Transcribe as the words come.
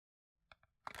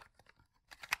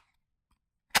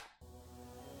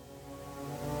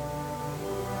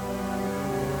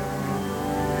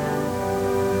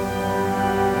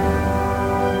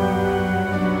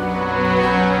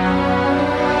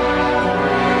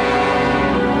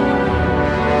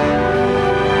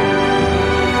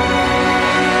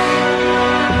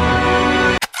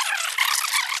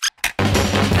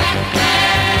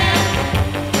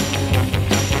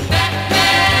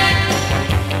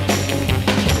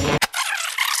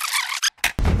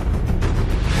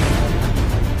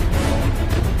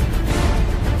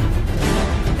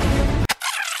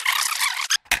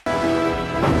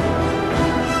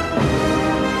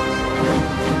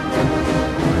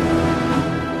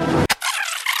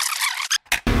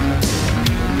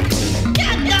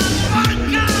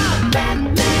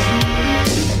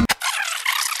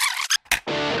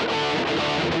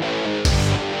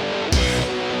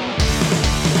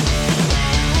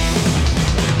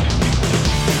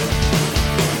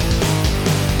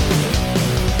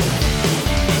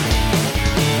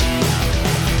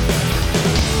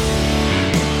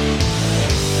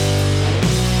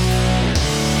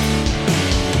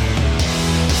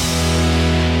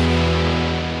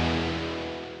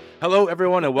Hello,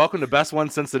 everyone, and welcome to Best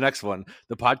One Since the Next One,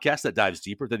 the podcast that dives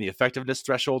deeper than the effectiveness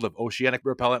threshold of oceanic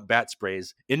repellent bat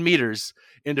sprays in meters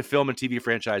into film and TV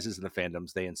franchises and the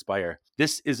fandoms they inspire.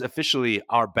 This is officially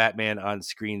our Batman on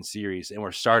Screen series, and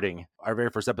we're starting. Our very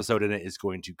first episode in it is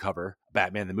going to cover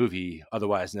Batman the movie,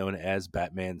 otherwise known as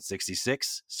Batman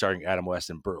 66, starring Adam West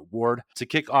and Burt Ward. To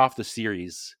kick off the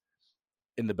series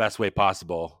in the best way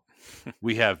possible,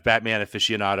 we have Batman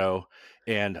aficionado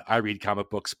and I Read Comic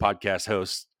Books podcast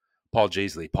host, Paul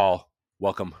Jaisley. Paul,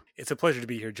 welcome. It's a pleasure to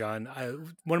be here, John.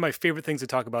 One of my favorite things to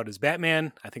talk about is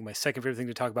Batman. I think my second favorite thing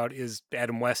to talk about is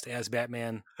Adam West as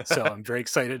Batman. So I'm very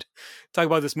excited to talk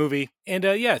about this movie. And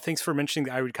thanks for mentioning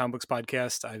the I Read Comic Books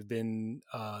podcast. I've been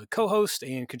co-host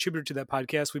and contributor to that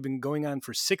podcast. We've been going on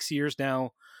for 6 years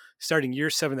now, starting year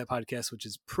 7 of that podcast, which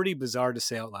is pretty bizarre to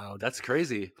say out loud. That's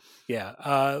crazy. Yeah.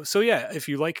 If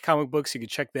you like comic books, you can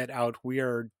check that out. We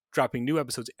are dropping new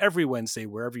episodes every Wednesday,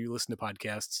 wherever you listen to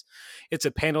podcasts. It's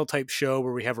a panel type show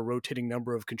where we have a rotating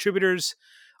number of contributors,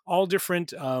 all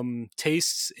different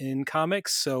tastes in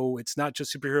comics. So it's not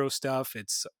just superhero stuff.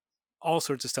 It's all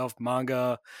sorts of stuff,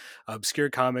 manga, obscure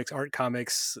comics, art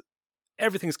comics,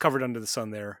 everything's covered under the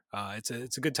sun there. It's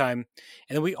a good time.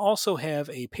 And then we also have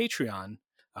a Patreon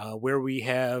where we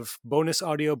have bonus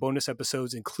audio, bonus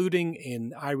episodes, including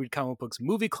an I Read Comic Books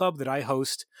movie club that I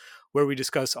host, where we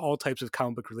discuss all types of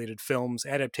comic book related films,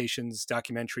 adaptations,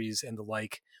 documentaries, and the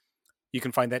like. You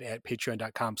can find that at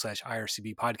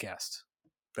patreon.com/IRCB podcast.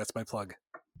 That's my plug.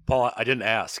 Paul, I didn't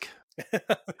ask. I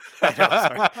know,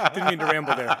 sorry. Didn't mean to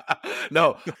ramble there.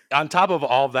 No, on top of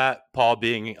all that, Paul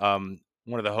being one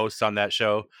of the hosts on that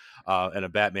show and a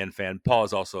Batman fan, Paul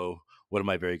is also one of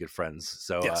my very good friends.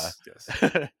 So yes.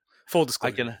 Full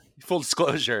disclosure. Full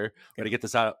disclosure, I'm going to get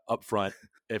this out up front.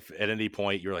 If at any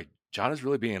point you're like, John is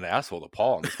really being an asshole to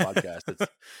Paul on this podcast,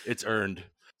 it's earned.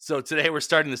 So today we're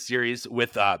starting the series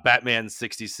with Batman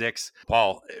 66.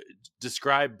 Paul,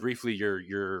 describe briefly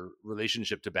your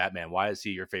relationship to Batman. Why is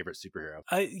he your favorite superhero?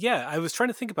 I was trying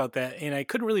to think about that, and I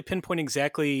couldn't really pinpoint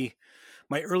exactly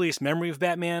my earliest memory of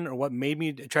Batman or what made me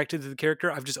attracted to the character.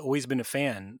 I've just always been a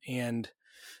fan, and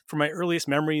for my earliest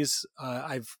memories,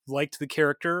 I've liked the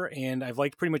character, and I've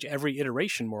liked pretty much every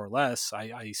iteration, more or less.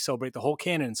 I celebrate the whole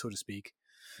canon, so to speak.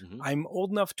 Mm-hmm. I'm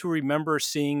old enough to remember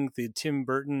seeing the Tim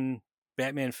Burton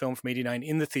Batman film from '89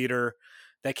 in the theater.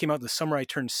 That came out the summer I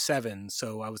turned 7,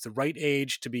 so I was the right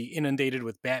age to be inundated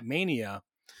with Batmania.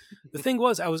 The thing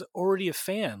was, I was already a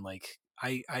fan. Like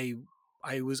I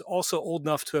was also old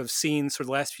enough to have seen sort of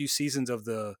the last few seasons of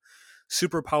the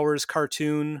Superpowers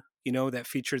cartoon, that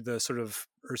featured the sort of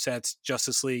Ersatz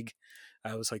Justice League.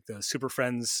 It was like the Super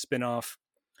Friends spinoff.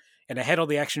 And I had all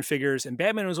the action figures, and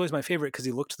Batman was always my favorite because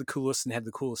he looked the coolest and had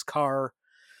the coolest car.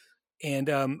 And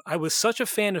I was such a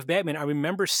fan of Batman. I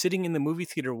remember sitting in the movie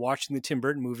theater watching the Tim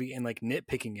Burton movie and like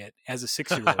nitpicking it as a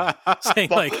 6-year-old, saying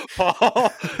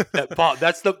Paul,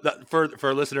 that's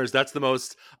for listeners, that's the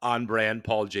most on brand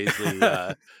Paul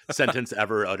Jaisley sentence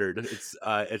ever uttered.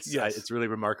 It's really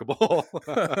remarkable.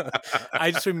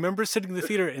 I just remember sitting in the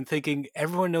theater and thinking,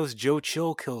 everyone knows Joe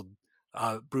Chill killed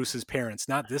Bruce's parents,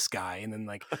 not this guy. And then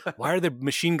like, why are there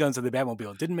machine guns on the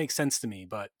Batmobile? It didn't make sense to me,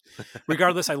 but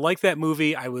regardless, I liked that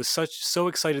movie. I was so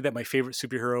excited that my favorite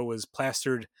superhero was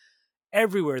plastered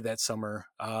everywhere that summer.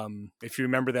 If you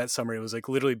remember that summer, it was like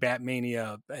literally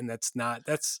Batmania, and that's not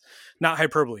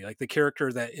hyperbole. Like the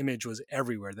character, that image was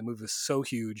everywhere. The movie was so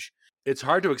huge. It's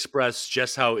hard to express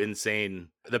just how insane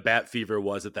the Bat Fever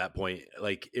was at that point.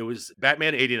 Like it was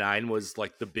Batman '89 was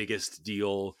like the biggest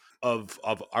deal of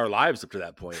our lives up to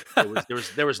that point.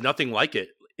 There was nothing like it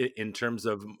in terms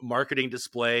of marketing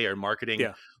display or marketing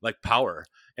like power.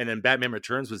 And then Batman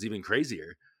Returns was even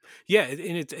crazier. Yeah, and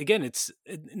it's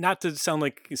not to sound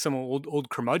like some old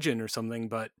curmudgeon or something,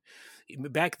 but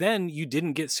back then you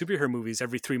didn't get superhero movies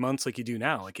every 3 months like you do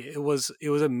now. Like it was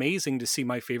amazing to see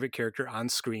my favorite character on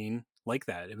screen like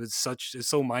that. It's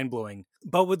so mind blowing.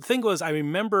 But what the thing was, I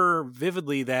remember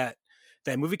vividly that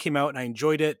movie came out and I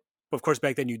enjoyed it. But of course,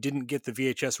 back then you didn't get the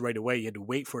VHS right away. You had to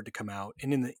wait for it to come out.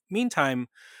 And in the meantime,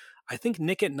 I think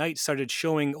Nick at Night started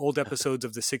showing old episodes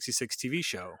of the 66 TV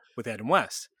show with Adam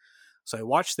West. So I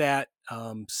watched that.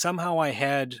 Somehow I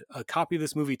had a copy of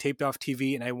this movie taped off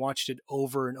TV, and I watched it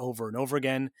over and over and over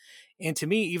again. And to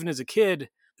me, even as a kid,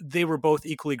 they were both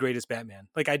equally great as Batman.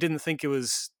 Like I didn't think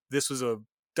this was a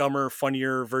dumber,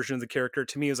 funnier version of the character.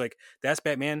 To me, it was like, that's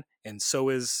Batman, and so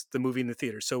is the movie in the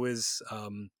theater. So is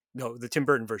the Tim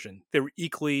Burton version. They were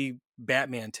equally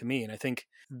Batman to me, and I think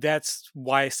that's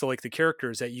why I still like the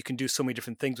character, is that you can do so many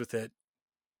different things with it.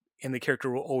 And the character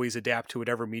will always adapt to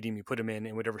whatever medium you put him in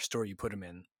and whatever story you put him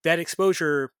in. That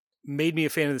exposure made me a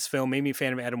fan of this film, made me a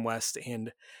fan of Adam West.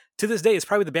 And to this day, it's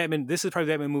probably the Batman. This is probably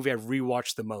the Batman movie I've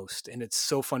rewatched the most, and it's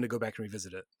so fun to go back and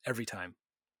revisit it every time.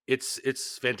 It's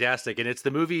fantastic, and it's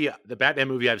the Batman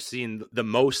movie I've seen the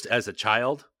most as a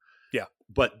child. Yeah.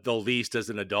 But the least as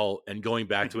an adult, and going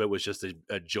back to it was just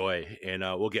a joy. And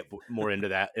we'll get more into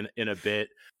that in a bit.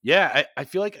 Yeah, I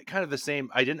feel like kind of the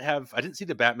same. I didn't see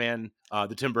the Batman,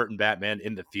 the Tim Burton Batman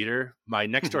in the theater. My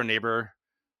next door neighbor,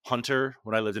 Hunter,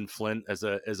 when I lived in Flint as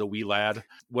a wee lad,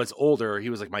 was older. He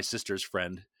was like my sister's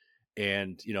friend,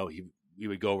 and we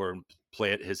would go over and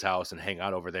play at his house and hang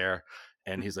out over there.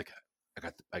 And he's like,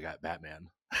 I got Batman,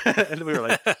 and we were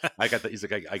like, he's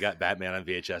like, I got Batman on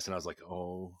VHS, and I was like,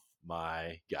 oh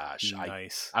my gosh,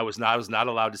 nice. I was not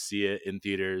allowed to see it in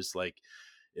theaters. Like,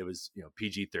 it was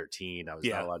PG-13. I was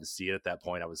not allowed to see it at that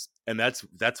point. And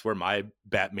that's where my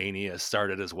Batmania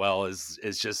started as well. Is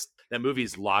just that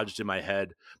movie's lodged in my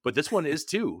head, but this one is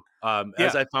too.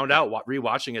 As I found out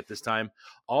rewatching it this time,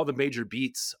 all the major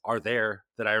beats are there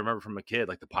that I remember from a kid,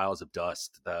 like the piles of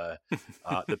dust, the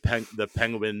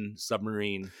penguin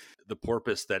submarine, the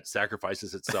porpoise that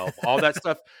sacrifices itself, all that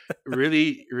stuff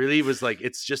really, really was like,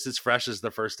 it's just as fresh as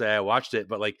the first day I watched it.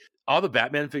 But like all the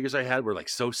Batman figures I had were like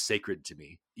so sacred to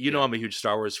me. I'm a huge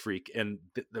Star Wars freak, and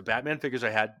the Batman figures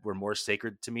I had were more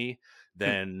sacred to me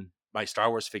than my Star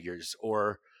Wars figures.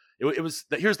 Or it was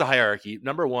here's the hierarchy.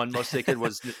 Number one, most sacred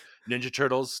was Ninja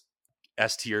Turtles,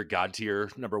 S tier, God tier,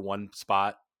 number one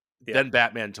spot. Then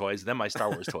Batman toys, then my Star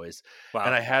Wars toys. Wow.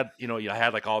 And I had, I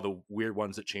had like all the weird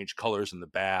ones that changed colors in the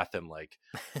bath, and like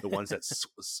the ones that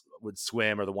would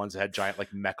swim, or the ones that had giant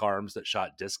like mech arms that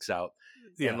shot discs out.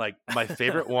 Yeah. And like my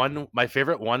favorite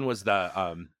one was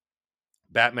the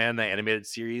Batman the animated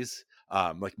series,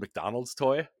 like McDonald's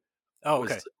toy. Oh,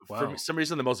 okay. Wow. For some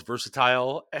reason, the most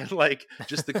versatile and like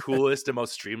just the coolest and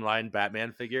most streamlined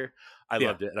Batman figure. I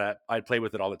loved it, and I'd play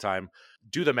with it all the time.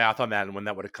 Do the math on that and when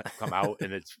that would have come out,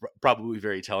 and it's probably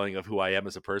very telling of who I am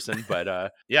as a person.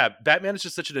 But Batman is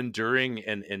just such an enduring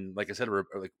and like I said,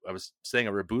 like I was saying,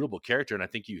 a rebootable character, and I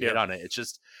think you hit on it. It's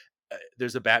just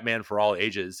there's a Batman for all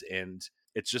ages, and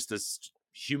it's just this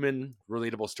human,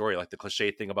 relatable story. Like the cliche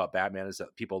thing about Batman is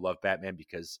that people love Batman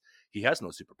because he has no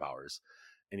superpowers.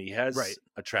 And he has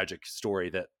a tragic story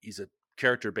that he's a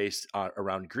character based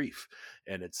around grief.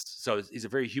 And he's a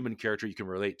very human character you can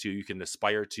relate to, you can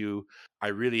aspire to. I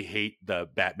really hate the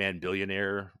Batman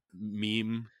billionaire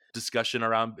meme discussion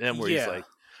around him where he's like,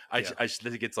 I just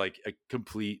think it's like a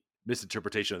complete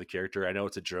misinterpretation of the character. I know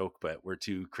it's a joke, but we're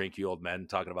two cranky old men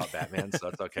talking about Batman, so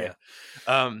that's okay.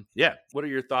 What are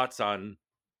your thoughts on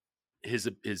his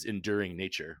enduring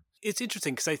nature? It's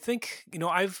interesting because I think,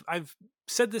 I've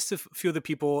said this to a few other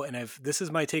people, and this is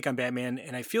my take on Batman,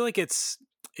 and I feel like it's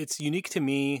unique to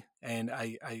me, and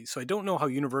so I don't know how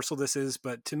universal this is,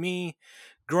 but to me,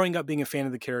 growing up being a fan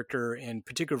of the character and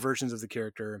particular versions of the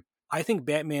character, I think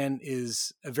Batman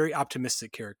is a very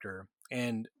optimistic character.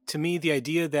 And to me, the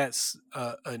idea that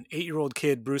an 8-year-old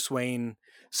kid, Bruce Wayne,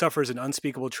 suffers an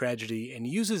unspeakable tragedy and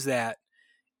uses that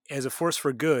as a force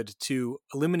for good to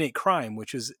eliminate crime,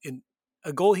 which is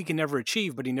a goal he can never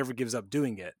achieve, but he never gives up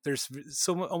doing it. There's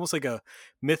almost like a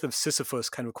myth of Sisyphus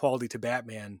kind of quality to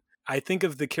Batman. I think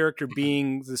of the character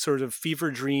being the sort of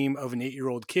fever dream of an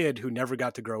 8-year-old kid who never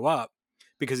got to grow up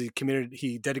because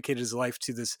he dedicated his life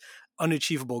to this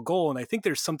unachievable goal. And I think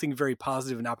there's something very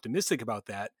positive and optimistic about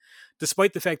that,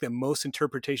 despite the fact that most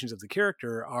interpretations of the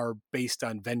character are based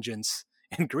on vengeance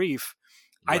and grief.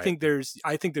 Right. I think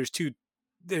there's two,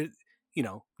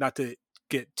 not to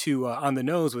get too on the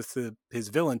nose with his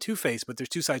villain Two-Face, but there's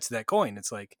two sides to that coin.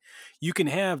 It's like you can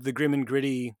have the grim and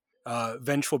gritty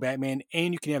vengeful Batman,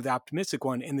 and you can have the optimistic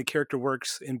one, and the character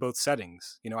works in both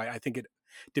settings. I think it,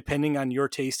 depending on your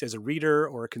taste as a reader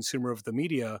or a consumer of the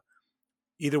media,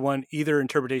 either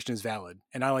interpretation is valid,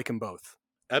 and I like them both.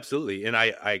 Absolutely. And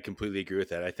I completely agree with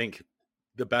that. I think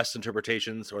the best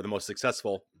interpretations, or the most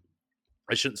successful,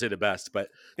 I shouldn't say the best, but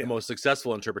the most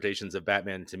successful interpretations of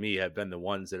Batman to me have been the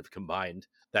ones that have combined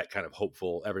that kind of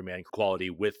hopeful everyman quality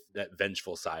with that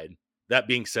vengeful side. That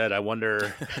being said, I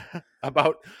wonder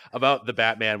about the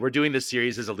Batman. We're doing this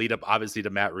series as a lead up, obviously, to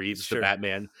Matt Reeves' The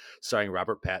Batman, starring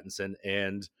Robert Pattinson.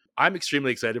 And I'm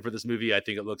extremely excited for this movie. I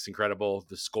think it looks incredible.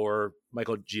 The score,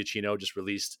 Michael Giacchino just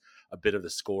released a bit of the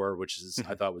score, which is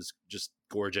I thought was just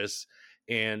gorgeous.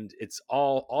 And it's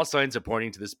all signs are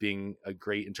pointing to this being a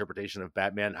great interpretation of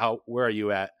Batman. Where are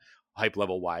you at hype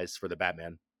level wise for the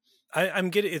Batman?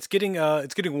 It's getting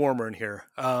warmer in here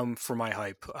for my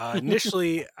hype.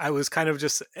 Initially, I was kind of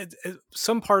just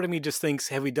some part of me just thinks,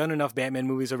 have we done enough Batman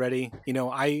movies already?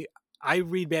 I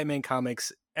read Batman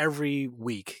comics every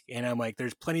week, and I'm like,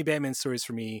 there's plenty of Batman stories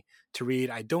for me to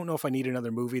read. I don't know if I need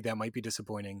another movie. That might be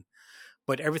disappointing.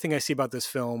 but everything I see about this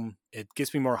film, it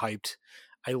gets me more hyped.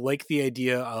 I like the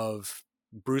idea of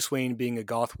Bruce Wayne being a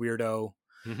goth weirdo,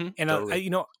 and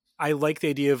Totally. I like the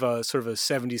idea of a sort of a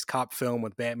 70s cop film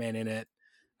with Batman in it.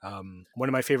 One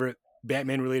of my favorite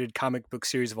Batman related comic book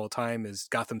series of all time is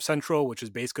Gotham Central, which is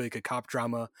basically like a cop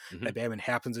drama that Batman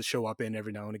happens to show up in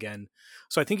every now and again.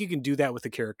 So I think you can do that with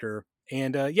the character.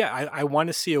 And I want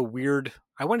to see a weird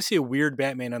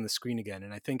Batman on the screen again.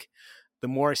 And I think the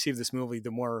more I see of this movie, the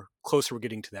more closer we're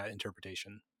getting to that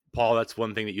interpretation. Paul, that's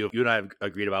one thing that you and I have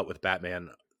agreed about with Batman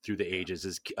through the ages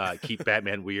is keep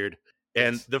Batman weird.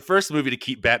 And the first movie to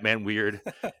keep Batman weird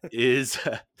is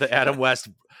the Adam West,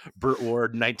 Burt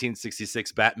Ward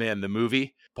 1966 Batman the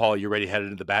movie. Paul, you ready to head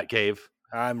into the Batcave?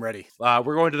 I'm ready.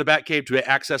 We're going to the Batcave to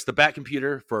access the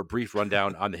Batcomputer for a brief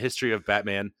rundown on the history of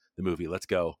Batman the movie. Let's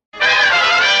go.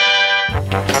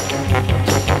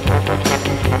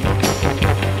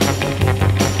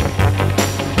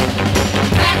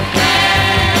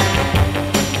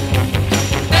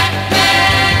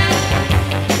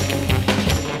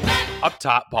 Up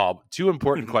top, Paul, two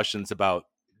important questions about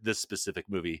this specific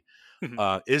movie.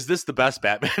 Is this the best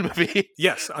Batman movie?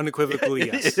 Yes, unequivocally,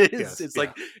 yes. It is. Yes, It's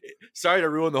like, sorry to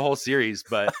ruin the whole series,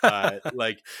 but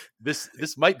like this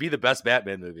might be the best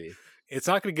Batman movie. It's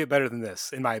not going to get better than this,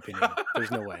 in my opinion.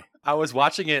 There's no way. I was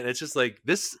watching it, and it's just like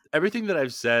this. Everything that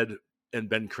I've said and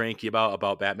been cranky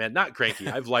about Batman, not cranky.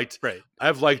 I've liked Right.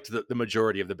 I've liked the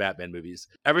majority of the Batman movies.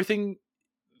 Everything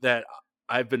that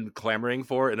I've been clamoring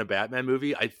for in a Batman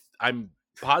movie, I'm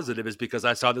positive is because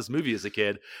I saw this movie as a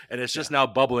kid, and it's just now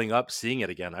bubbling up seeing it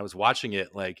again. I was watching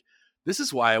it like, this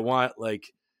is why I want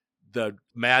like the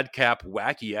madcap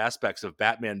wacky aspects of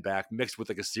Batman back mixed with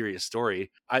like a serious story.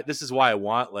 This is why I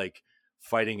want like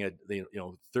fighting a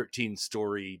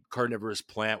 13-story carnivorous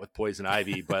plant with poison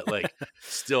ivy, but like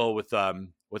still with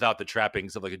without the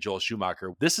trappings of like a Joel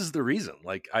Schumacher. This is the reason.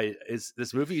 Like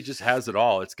this movie just has it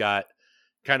all. It's got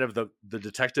kind of the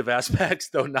detective aspects,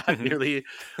 though not nearly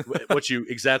what you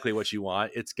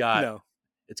want. It's got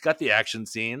the action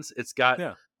scenes. It's got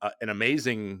an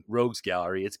amazing rogues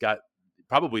gallery. It's got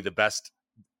probably the best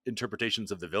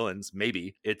interpretations of the villains.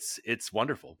 Maybe it's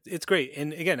wonderful. It's great.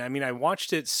 And again, I mean, I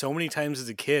watched it so many times as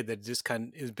a kid that it just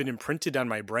kind of has been imprinted on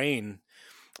my brain.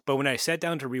 But when I sat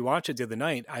down to rewatch it the other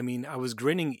night, I mean, I was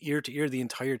grinning ear to ear the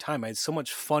entire time. I had so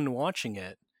much fun watching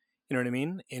it. You know what I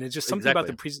mean? And it's just something about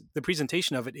the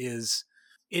presentation of it is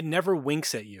it never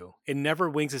winks at you. It never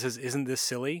winks and says, "Isn't this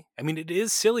silly?" I mean, it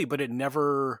is silly, but it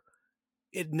never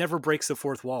breaks the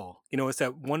fourth wall. You know, it's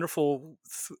that wonderful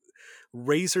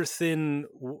razor thin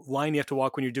line you have to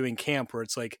walk when you're doing camp, where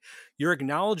it's like you're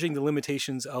acknowledging the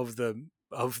limitations of the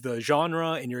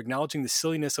genre and you're acknowledging the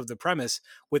silliness of the premise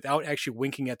without actually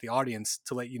winking at the audience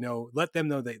to let them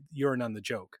know that you're in on the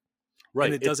joke. Right.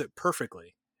 And it does it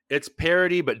perfectly. It's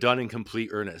parody, but done in complete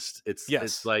earnest. It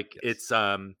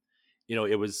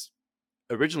was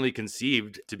originally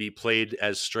conceived to be played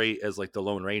as straight as like the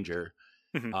Lone Ranger.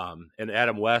 And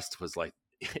Adam West was like,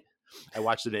 I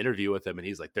watched an interview with him and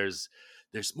he's like, there's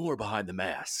more behind the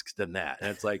mask than that.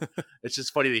 And it's like, it's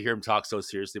just funny to hear him talk so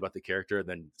seriously about the character and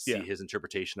then see his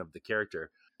interpretation of the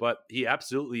character. But he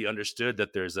absolutely understood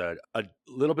that there's a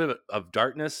little bit of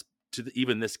darkness to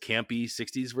even this campy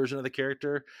 60s version of the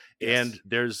character. And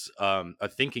there's a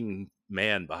thinking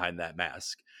man behind that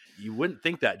mask. You wouldn't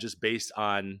think that just based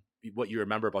on what you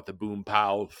remember about the boom,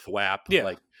 pow, thwap,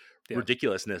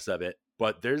 ridiculousness of it.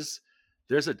 But there's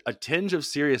a tinge of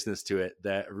seriousness to it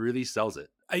that really sells it.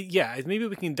 Maybe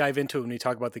we can dive into it when we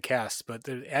talk about the cast, but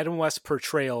the Adam West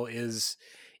portrayal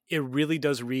it really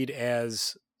does read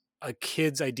as a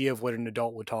kid's idea of what an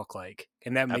adult would talk like.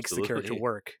 And that makes the character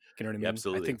work. You know what I mean?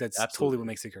 Absolutely. I think that's totally what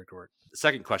makes the character work. The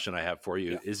second question I have for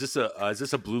you, is this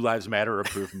a Blue Lives Matter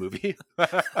approved movie?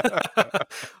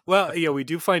 Well, we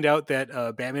do find out that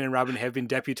Batman and Robin have been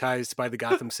deputized by the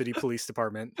Gotham City Police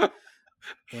Department.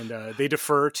 And they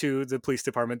defer to the police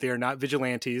department. They are not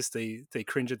vigilantes. They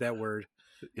cringe at that word.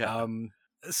 Yeah.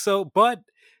 But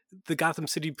the Gotham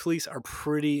City Police are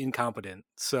pretty incompetent.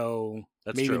 So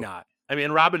that's maybe true. not. I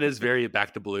mean, Robin is very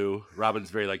back to blue.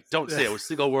 Robin's very like, don't say a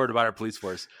single word about our police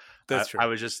force. That's true.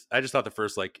 I just thought the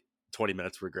first like 20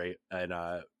 minutes were great and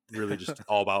really just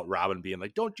all about Robin being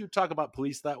like, don't you talk about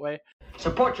police that way.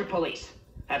 Support your police.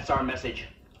 That's our message.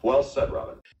 Well said,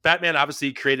 Robin. Batman,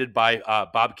 obviously created by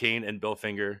Bob Kane and Bill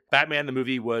Finger. Batman, the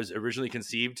movie, was originally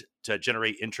conceived to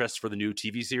generate interest for the new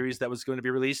TV series that was going to be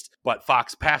released, but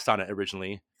Fox passed on it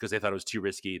originally because they thought it was too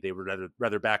risky. They would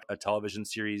rather back a television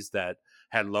series that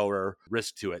had lower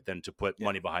risk to it than to put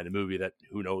money behind a movie that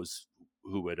who knows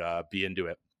who would be into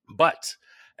it. But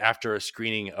after a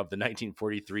screening of the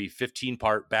 1943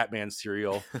 15-part Batman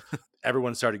serial,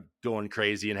 everyone started going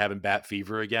crazy and having bat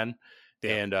fever again.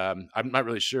 Yeah. And I'm not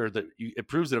really sure that it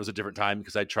proves that it was a different time,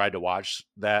 because I tried to watch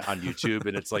that on YouTube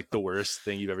and it's like the worst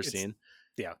thing you've ever seen.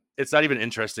 Yeah. It's not even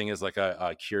interesting as like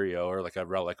a curio or like a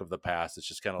relic of the past. It's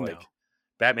just kind of like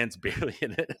Batman's barely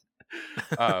in it.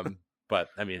 But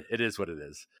I mean, it is what it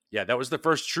is. Yeah, that was the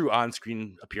first true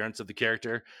on-screen appearance of the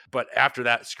character. But after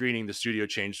that screening, the studio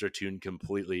changed their tune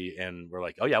completely, and we're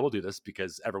like, oh yeah, we'll do this,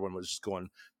 because everyone was just going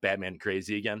Batman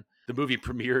crazy again. The movie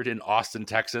premiered in Austin,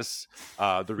 Texas.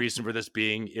 The reason for this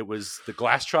being, it was the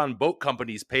Glastron Boat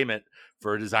Company's payment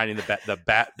for designing the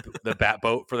bat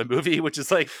boat for the movie, which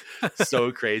is like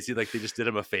so crazy. Like they just did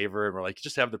him a favor and we're like,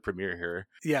 just have the premiere here.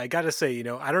 Yeah, I gotta say,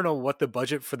 I don't know what the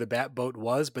budget for the bat boat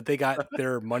was, but they got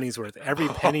their money's worth. Every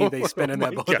penny they spent on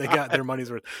that boat, they got their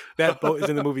money's worth. That boat is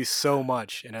in the movie so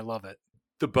much, and I love it.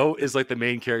 The boat is like the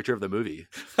main character of the movie.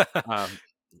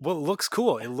 Well, it looks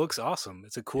cool. It looks awesome.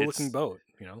 It's a cool looking boat,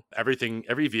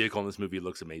 Every vehicle in this movie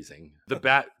looks amazing. The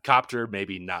bat copter,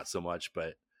 maybe not so much,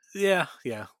 but yeah,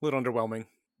 a little underwhelming.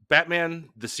 Batman,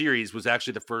 the series, was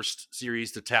actually the first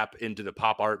series to tap into the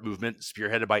pop art movement,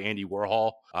 spearheaded by Andy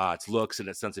Warhol. Its looks and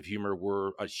its sense of humor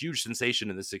were a huge sensation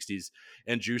in the 60s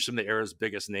and drew some of the era's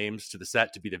biggest names to the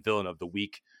set to be the villain of the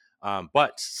week.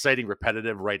 But citing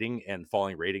repetitive writing and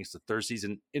falling ratings, the third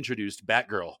season introduced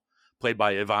Batgirl, played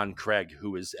by Yvonne Craig,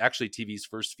 who is actually TV's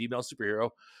first female superhero.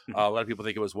 A lot of people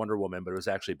think it was Wonder Woman, but it was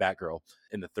actually Batgirl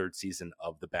in the third season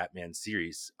of the Batman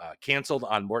series. Canceled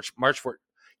on March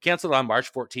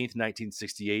 14th,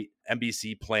 1968.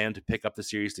 NBC planned to pick up the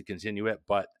series to continue it,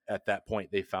 but at that point,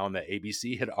 they found that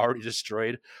ABC had already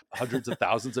destroyed hundreds of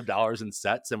thousands of dollars in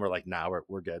sets, and we're like, nah,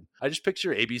 we're good. I just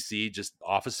picture ABC just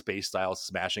Office Space style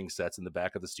smashing sets in the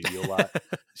back of the studio lot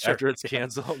after it's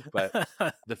canceled. But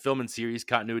the film and series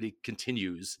continuity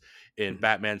continues in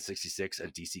Batman 66, a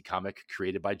DC comic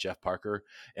created by Jeff Parker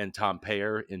and Tom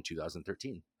Payer in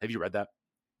 2013. Have you read that?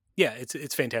 Yeah,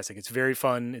 it's fantastic. It's very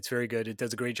fun. It's very good. It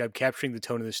does a great job capturing the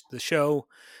tone of the show.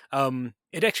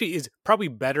 It actually is probably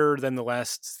better than the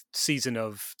last season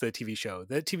of the TV show.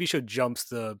 That TV show jumps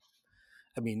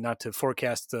not to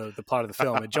forecast the plot of the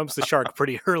film, it jumps the shark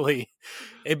pretty early.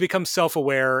 It becomes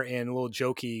self-aware and a little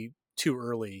jokey too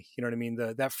early. You know what I mean?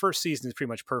 That first season is pretty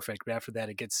much perfect, but after that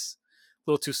it gets a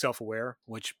little too self-aware,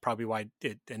 which probably why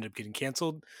it ended up getting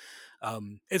canceled.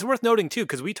 It's worth noting too,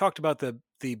 because we talked about the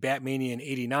Batmania in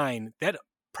 '89. That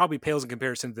probably pales in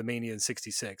comparison to the Mania in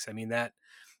 '66. I mean, that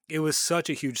it was such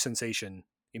a huge sensation.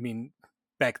 I mean,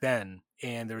 back then,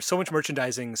 and there was so much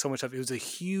merchandising, so much stuff. It was a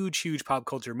huge pop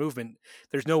culture movement.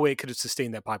 There's no way it could have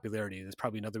sustained that popularity. That's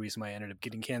probably another reason why it ended up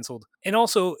getting canceled. And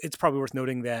also, it's probably worth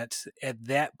noting that at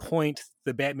that point,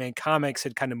 the Batman comics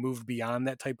had kind of moved beyond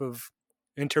that type of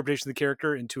interpretation of the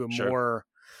character into a more,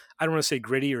 I don't want to say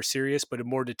gritty or serious, but a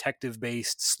more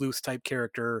detective-based sleuth type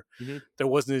character that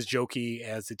wasn't as jokey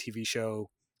as the TV show.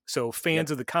 So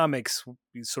fans of the comics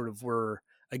sort of were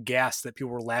aghast that people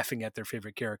were laughing at their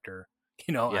favorite character,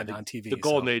 on TV.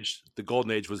 The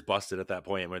golden age was busted at that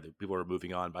point, where people were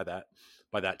moving on by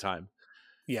that time.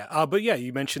 Yeah, but yeah,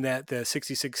 you mentioned that the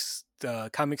 '66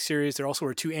 comic series. There also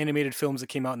were 2 animated films that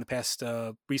came out in the past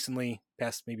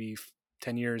maybe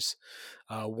 10 years.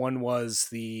 One was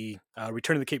the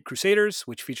Return of the Caped Crusaders,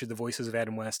 which featured the voices of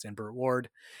Adam West and Burt Ward.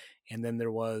 And then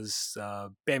there was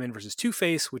Batman vs.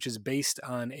 Two-Face, which is based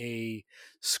on a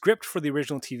script for the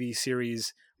original TV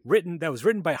series that was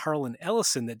written by Harlan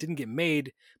Ellison that didn't get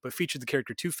made, but featured the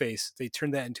character Two-Face. They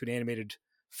turned that into an animated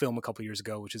film a couple years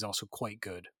ago, which is also quite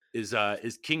good. Is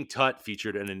King Tut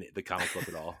featured in the comic book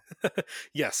at all?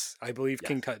 Yes, I believe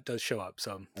King Tut does show up.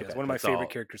 So it's one of my favorite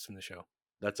characters from the show.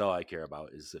 That's all I care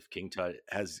about, is if King Tut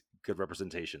has good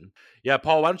representation. Yeah,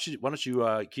 Paul, why don't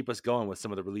you keep us going with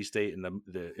some of the release date and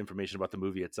the information about the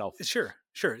movie itself? Sure.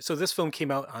 So this film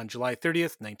came out on July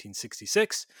 30th,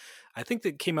 1966. I think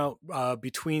that came out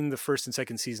between the first and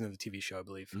second season of the TV show, I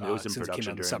believe. It was in production it came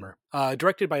out in the summer.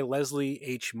 Directed by Leslie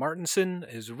H. Martinson,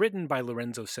 is written by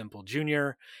Lorenzo Semple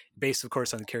Jr., based, of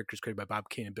course, on the characters created by Bob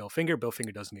Kane and Bill Finger. Bill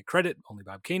Finger doesn't get credit, only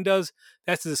Bob Kane does.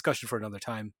 That's a discussion for another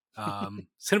time.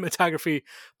 Cinematography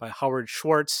by Howard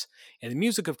Schwartz, and the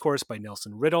music, of course, by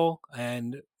Nelson Riddle.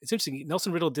 And it's interesting,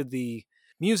 Nelson Riddle did the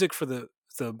music for the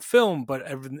film, but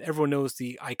everyone knows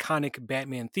the iconic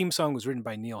Batman theme song was written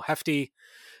by Neil Hefti.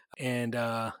 And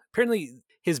apparently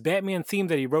his Batman theme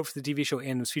that he wrote for the TV show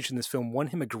and was featured in this film won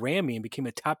him a Grammy and became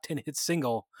a top 10 hit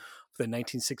single for the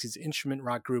 1960s instrument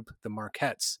rock group, the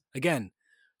Marquettes. Again,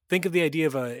 think of the idea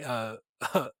of a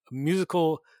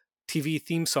musical TV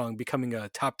theme song becoming a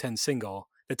top 10 single.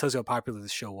 That tells you how popular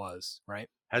this show was, right?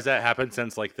 Has that happened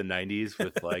since like the 90s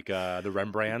with like the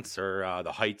Rembrandts or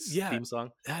the Heights Yeah, theme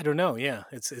song? I don't know. Yeah,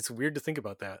 it's weird to think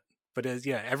about that, but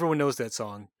yeah, everyone knows that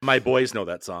song. My boys know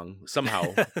that song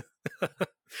somehow.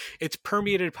 It's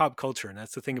permeated pop culture, and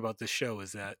that's the thing about this show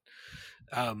is that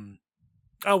um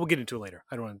we'll get into it later.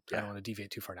 I don't want to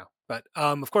deviate too far now. But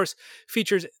of course,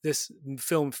 this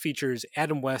film features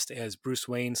Adam West as Bruce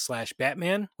Wayne /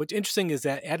 Batman. What's interesting is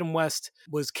that Adam West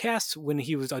was cast when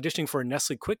he was auditioning for a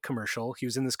Nestle Quick commercial. He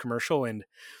was in this commercial, and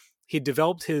he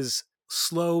developed his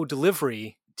slow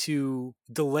delivery to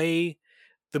delay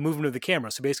the movement of the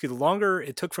camera. So basically, the longer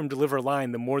it took from deliver a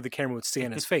line, the more the camera would stay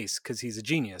on his face because he's a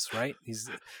genius, right? He's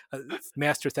a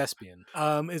master thespian.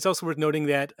 It's also worth noting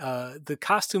that the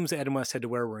costumes that Adam West had to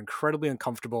wear were incredibly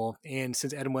uncomfortable. And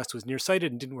since Adam West was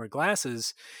nearsighted and didn't wear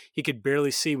glasses, he could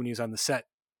barely see when he was on the set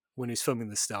when he was filming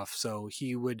this stuff. So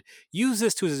he would use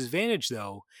this to his advantage,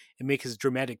 though, and make his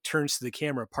dramatic turns to the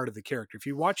camera part of the character. If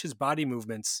you watch his body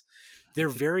movements, they're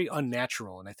very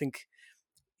unnatural. And I think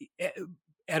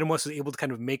Adam West was able to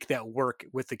kind of make that work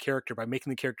with the character by making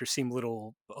the character seem a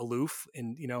little aloof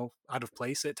and, out of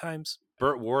place at times.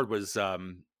 Burt Ward was, I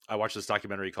watched this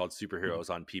documentary called Superheroes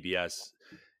on PBS,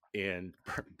 and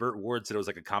Burt Ward said it was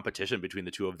like a competition between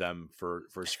the two of them for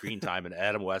screen time, and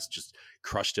Adam West just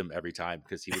crushed him every time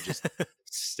because he would just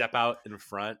step out in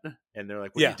front, and they're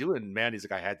like, "What are you doing, man?" He's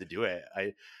like, "I had to do it."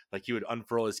 He would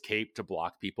unfurl his cape to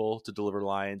block people to deliver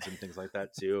lines and things like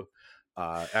that too.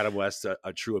 Adam West,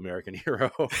 a true American hero.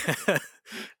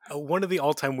 One of the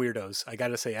all-time weirdos. I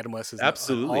gotta say, Adam West is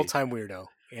absolutely an all-time weirdo,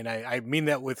 and I mean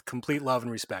that with complete love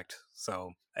and respect.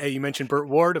 So, you mentioned Burt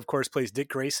Ward, of course, plays Dick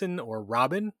Grayson or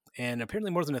Robin, and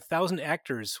apparently more than 1,000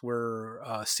 actors were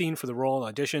seen for the role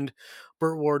and auditioned.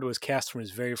 Burt Ward was cast from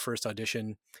his very first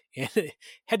audition and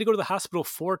had to go to the hospital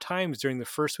 4 times during the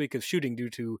first week of shooting due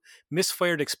to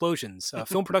misfired explosions.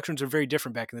 Film productions were very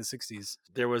different back in the 60s.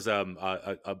 There was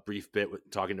a brief bit with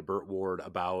talking to Burt Ward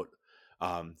about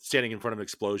standing in front of an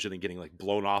explosion and getting like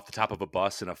blown off the top of a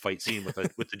bus in a fight scene with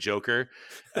the Joker.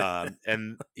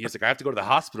 And he's like, I have to go to the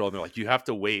hospital. And they're like, you have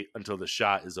to wait until the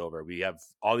shot is over. We have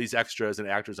all these extras and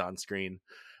actors on screen.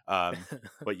 But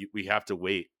we have to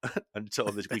wait until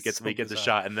we get the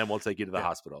shot, and then we'll take you to the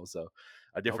hospital. So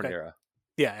a different era.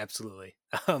 Yeah, absolutely.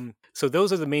 So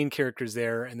those are the main characters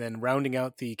there. And then rounding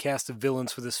out the cast of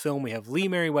villains for this film, we have Lee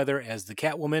Merriweather as the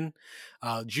Catwoman.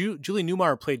 Julie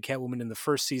Newmar played Catwoman in the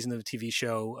first season of the TV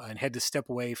show and had to step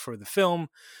away for the film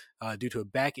due to a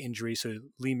back injury. So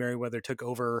Lee Merriweather took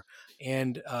over.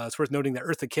 And it's worth noting that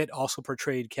Eartha Kitt also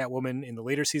portrayed Catwoman in the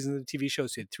later seasons of the TV show.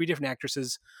 So you had 3 different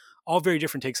actresses, all very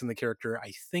different takes on the character.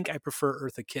 I think I prefer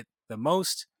Eartha Kitt the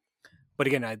most. But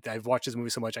again, I've watched this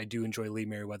movie so much, I do enjoy Lee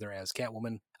Merriweather as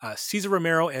Catwoman. Cesar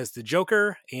Romero as the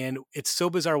Joker, and it's so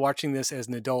bizarre watching this as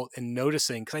an adult and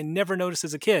noticing, because I never noticed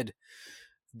as a kid,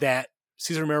 that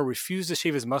Cesar Romero refused to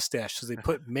shave his mustache, so they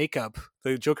put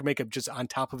the Joker makeup just on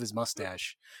top of his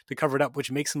mustache to cover it up,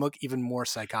 which makes him look even more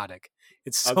psychotic.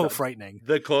 It's so frightening.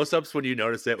 The close-ups, when you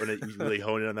notice it, when you really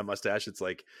hone in on the mustache, it's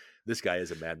like, this guy is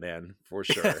a madman for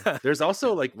sure. There's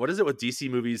also like, what is it with DC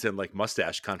movies and like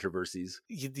mustache controversies?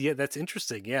 Yeah, that's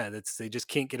interesting. Yeah, they just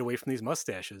can't get away from these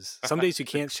mustaches. Some days you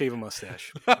can't shave a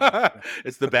mustache.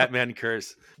 It's the Batman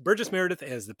curse. Burgess Meredith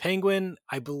as the Penguin.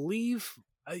 I believe,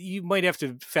 you might have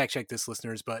to fact check this,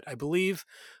 listeners, but I believe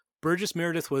Burgess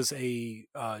Meredith was a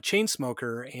chain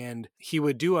smoker, and he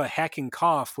would do a hacking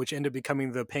cough, which ended up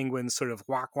becoming the Penguin's sort of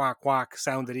whack, whack, whack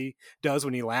sound that he does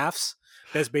when he laughs.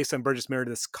 That's based on Burgess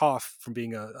Meredith's cough from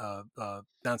being a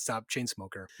nonstop chain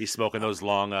smoker. He's smoking those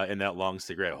long, in that long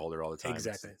cigarette holder all the time.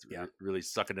 Exactly. It's really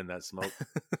sucking in that smoke.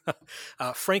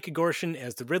 Frank Gorshin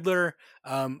as the Riddler.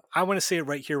 I want to say it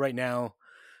right here, right now.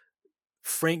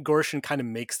 Frank Gorshin kind of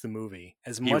makes the movie.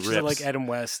 As much as I like Adam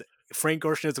West, Frank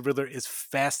Gorshin as the Riddler is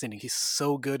fascinating. He's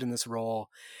so good in this role.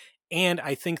 And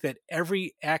I think that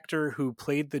every actor who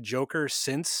played the Joker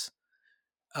since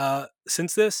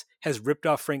this has ripped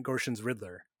off Frank Gorshin's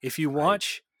Riddler. If you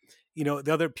watch, the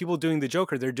other people doing the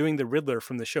Joker, they're doing the Riddler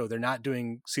from the show. They're not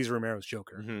doing Cesar Romero's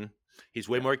Joker. Mm-hmm. He's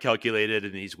way more calculated,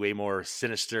 and he's way more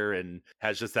sinister, and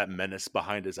has just that menace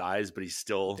behind his eyes, but he's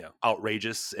still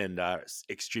outrageous and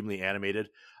extremely animated.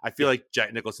 I feel like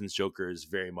Jack Nicholson's Joker is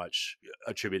very much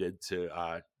attributed to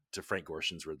Frank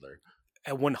Gorshin's Riddler.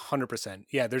 At 100%.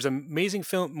 Yeah, there's amazing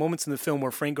moments in the film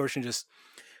where Frank Gorshin just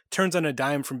turns on a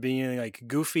dime from being like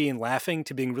goofy and laughing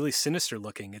to being really sinister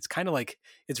looking. It's kind of like,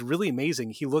 it's really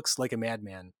amazing. He looks like a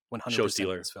madman 100%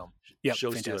 in this film. Yeah,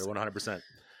 Show stealer 100%.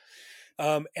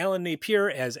 Alan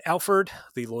Napier as Alfred,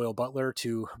 the loyal butler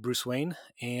to Bruce Wayne,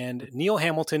 and Neil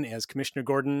Hamilton as Commissioner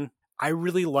Gordon. I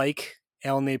really like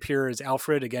Alan Napier as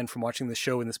Alfred, again, from watching the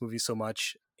show and this movie so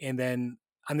much. And then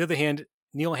on the other hand,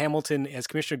 Neil Hamilton as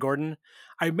Commissioner Gordon.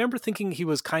 I remember thinking he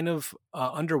was kind of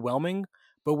underwhelming,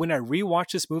 but when I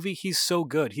rewatch this movie, he's so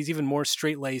good. He's even more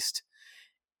straight-laced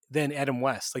than Adam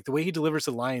West. Like the way he delivers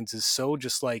the lines is so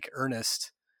just like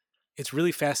earnest. It's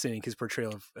really fascinating, his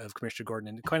portrayal of Commissioner Gordon,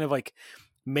 and it kind of like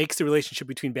makes the relationship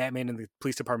between Batman and the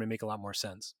police department make a lot more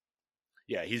sense.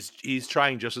 Yeah, he's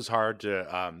trying just as hard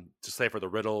to decipher the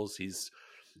riddles.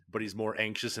 But he's more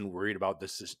anxious and worried about the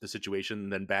situation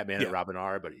than Batman and Robin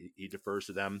are, but he defers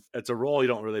to them. It's a role you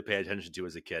don't really pay attention to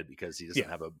as a kid because he doesn't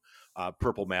have a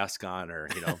purple mask on, or,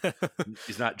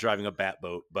 he's not driving a bat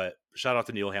boat. But shout out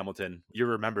to Neil Hamilton. You're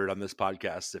remembered on this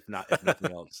podcast, if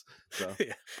nothing else. So.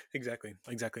 Yeah, exactly.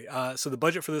 So the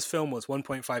budget for this film was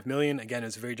 $1.5 million. Again,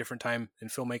 it's a very different time in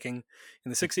filmmaking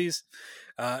in the 60s.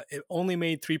 It only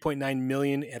made $3.9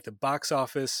 million at the box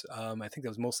office. I think that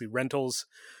was mostly rentals.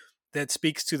 That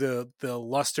speaks to the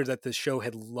luster that the show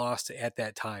had lost at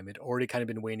that time. It already kind of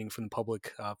been waning from the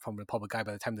public eye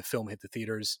by the time the film hit the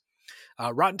theaters.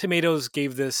 Rotten Tomatoes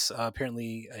gave this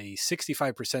apparently a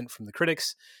 65% from the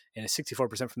critics and a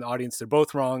 64% from the audience. They're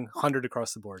both wrong, 100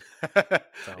 across the board.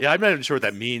 So. Yeah, I'm not even sure what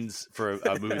that means for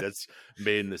a movie that's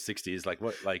made in the 60s. Like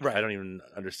what? Like right. I don't even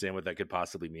understand what that could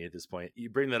possibly mean at this point. You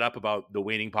bring that up about the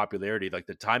waning popularity, like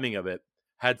the timing of it.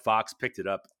 Had Fox picked it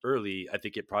up early, I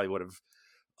think it probably would have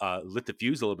lit the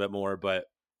fuse a little bit more, but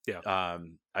I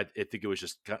think it was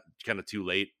just kind of too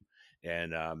late,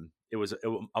 and it was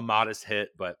a modest hit.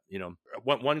 But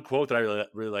one quote that I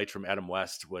really liked from Adam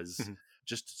West was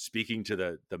just speaking to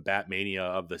the Batmania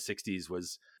of the 60s.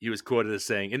 Was he was quoted as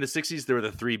saying, "In the 60s there were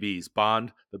the 3 Bs: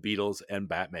 Bond, the Beatles, and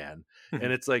Batman."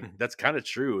 And it's like that's kind of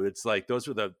true. It's like those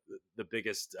were the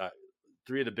biggest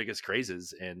 3 of the biggest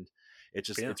crazes, and it's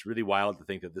just it's really wild to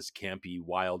think that this campy,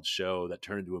 wild show that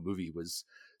turned into a movie was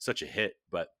such a hit.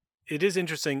 But it is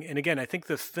interesting, and again, I think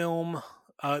the film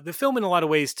in a lot of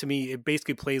ways, to me, it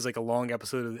basically plays like a long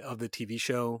episode of the TV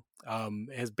show.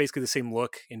 It has basically the same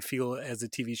look and feel as the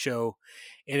TV show,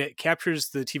 and it captures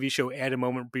the TV show at a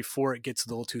moment before it gets a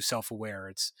little too self-aware.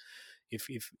 It's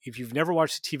if you've never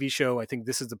watched the TV show, I think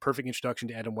this is the perfect introduction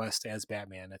to Adam West as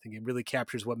Batman. I think it really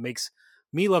captures what makes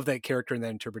me love that character and that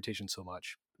interpretation so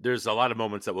much. There's a lot of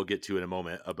moments that we'll get to in a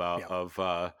moment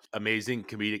of amazing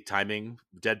comedic timing,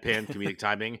 deadpan comedic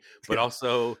timing, but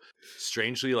also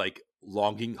strangely like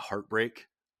longing heartbreak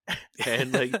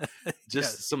and like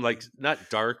just some like not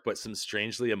dark, but some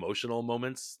strangely emotional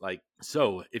moments. Like,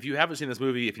 so if you haven't seen this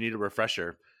movie, if you need a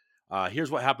refresher,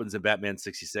 here's what happens in Batman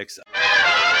 66.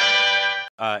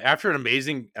 After an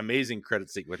amazing credit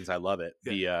sequence, I love it.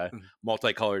 The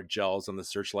multicolored gels on the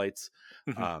searchlights,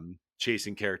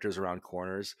 chasing characters around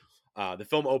corners. The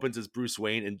film opens as Bruce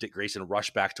Wayne and Dick Grayson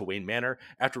rush back to Wayne Manor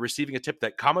after receiving a tip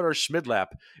that Commodore Schmidlap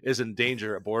is in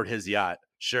danger aboard his yacht.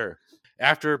 Sure.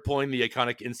 After pulling the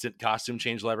iconic instant costume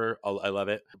change lever, I love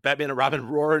it. Batman and Robin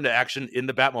roar into action in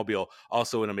the Batmobile,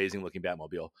 also an amazing looking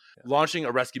Batmobile. Launching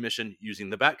a rescue mission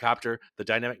using the Batcopter, the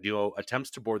dynamic duo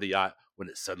attempts to board the yacht when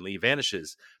it suddenly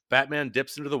vanishes. Batman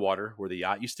dips into the water where the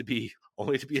yacht used to be,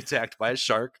 only to be attacked by a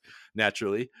shark,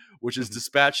 naturally, which is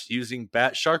dispatched using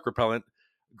bat shark repellent,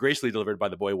 gracefully delivered by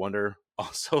the Boy Wonder.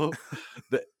 Also,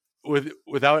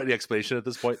 without any explanation at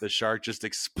this point, the shark just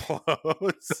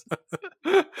explodes.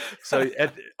 So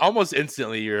almost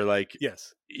instantly, you're like,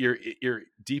 yes, you're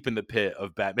deep in the pit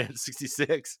of Batman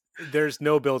 66. There's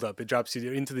no buildup; it drops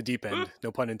you into the deep end.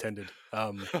 No pun intended.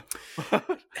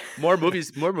 More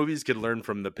movies can learn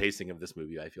from the pacing of this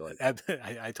movie, I feel like.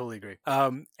 I totally agree.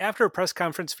 After a press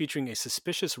conference featuring a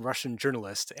suspicious Russian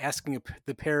journalist asking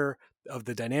the pair of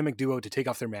the dynamic duo to take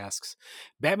off their masks,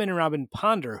 Batman and Robin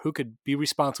ponder who could be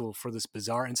responsible for this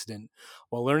bizarre incident,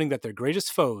 while learning that their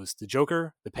greatest foes, the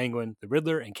Joker, the Penguin, the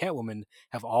Riddler, and Catwoman,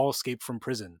 have all escaped from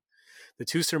prison. The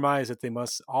two surmise that they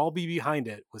must all be behind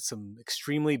it with some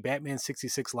extremely Batman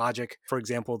 66 logic. For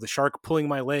example, the shark pulling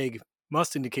my leg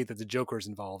must indicate that the Joker is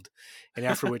involved, and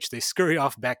after which they scurry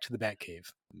off back to the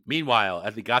Batcave. Meanwhile,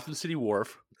 at the Gotham City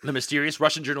wharf, the mysterious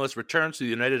Russian journalist returns to the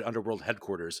United Underworld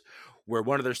headquarters, where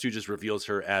one of their stooges reveals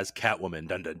her as Catwoman.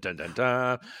 Dun, dun, dun, dun,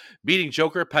 dun. Meeting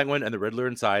Joker, Penguin, and the Riddler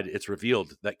inside, it's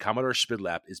revealed that Commodore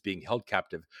Schmidlap is being held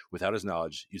captive without his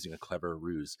knowledge using a clever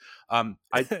ruse.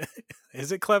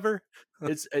 Is it clever?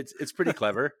 It's pretty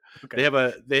clever. Okay.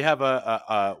 They have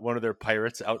a one of their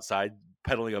pirates outside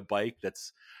pedaling a bike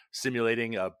that's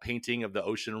simulating a painting of the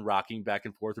ocean rocking back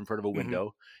and forth in front of a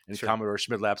window. And sure. Commodore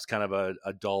Schmidlap's kind of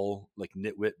a dull, like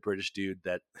nitwit British dude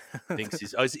that thinks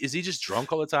he's is he just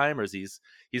drunk all the time, or is he's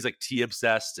like tea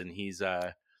obsessed, and he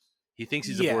thinks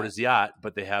he's aboard his yacht,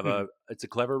 but they have it's a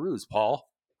clever ruse, Paul.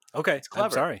 Okay, it's clever.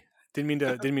 I'm sorry. Didn't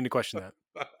mean to question that.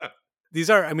 These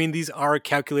are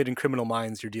calculating criminal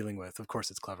minds you're dealing with. Of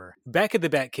course, it's clever. Back at the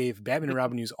Batcave, Batman and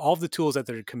Robin use all of the tools at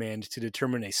their command to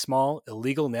determine a small,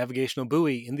 illegal navigational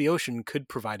buoy in the ocean could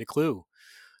provide a clue.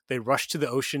 They rush to the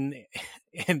ocean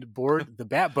and board the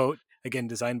Batboat, again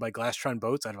designed by Glastron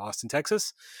Boats out of Austin,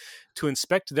 Texas, to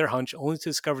inspect their hunch, only to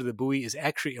discover the buoy is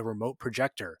actually a remote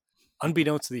projector.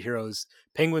 Unbeknownst to the heroes,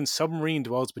 Penguin's submarine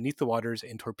dwells beneath the waters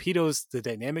and torpedoes the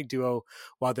dynamic duo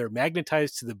while they're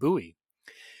magnetized to the buoy.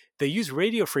 They use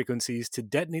radio frequencies to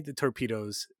detonate the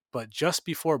torpedoes, but just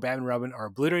before Batman and Robin are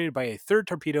obliterated by a third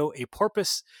torpedo, a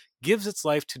porpoise gives its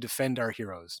life to defend our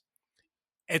heroes.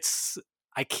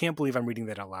 I can't believe I'm reading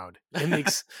that out loud. It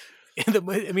makes,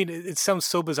 it sounds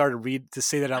so bizarre to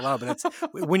say that out loud,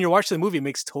 but when you're watching the movie, it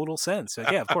makes total sense.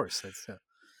 Like, yeah, of course.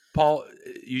 Paul,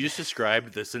 you just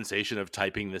described the sensation of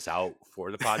typing this out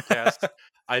for the podcast.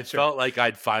 I felt like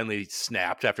I'd finally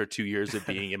snapped after 2 years of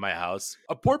being in my house.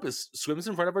 A porpoise swims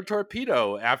in front of a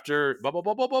torpedo after blah, blah,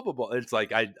 blah, blah, blah, blah, blah. It's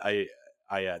like,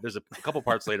 there's a couple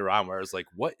parts later on where I was like,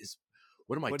 what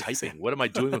am I typing? What am I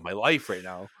doing with my life right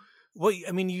now? Well,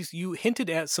 I mean, you hinted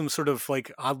at some sort of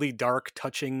like oddly dark,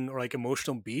 touching, or like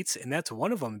emotional beats, and that's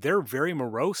one of them. They're very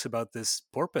morose about this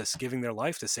porpoise giving their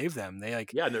life to save them. They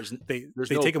like, and there's they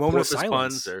no take a moment of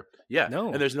silence.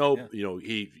 And there's no,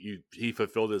 he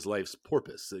fulfilled his life's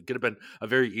purpose. It could have been a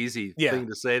very easy thing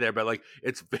to say there, but like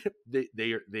it's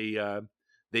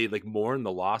they like mourn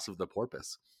the loss of the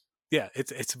porpoise. Yeah,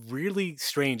 it's really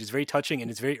strange. It's very touching and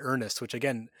it's very earnest, which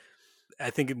again, I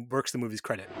think it works the movie's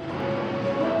credit.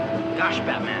 Gosh,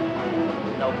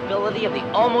 Batman. Nobility of the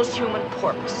almost human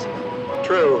porpoise.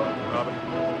 True, Robin.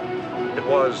 It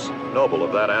was noble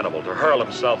of that animal to hurl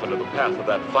himself into the path of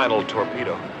that final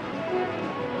torpedo.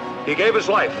 He gave his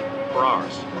life for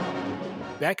ours.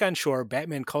 Back on shore,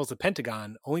 Batman calls the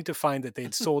Pentagon, only to find that they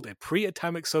had sold a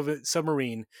pre-atomic Soviet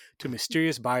submarine to a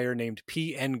mysterious buyer named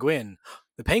P.N. Gwyn,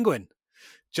 the Penguin.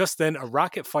 Just then, a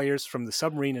rocket fires from the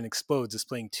submarine and explodes,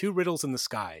 displaying two riddles in the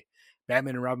sky.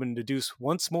 Batman and Robin deduce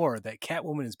once more that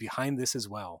Catwoman is behind this as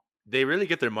well. They really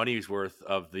get their money's worth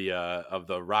of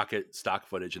the rocket stock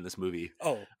footage in this movie.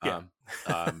 Oh, yeah.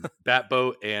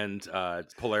 Batboat and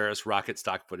Polaris rocket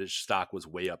stock footage was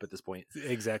way up at this point.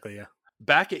 Exactly, yeah.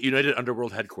 Back at United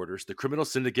Underworld headquarters, the criminal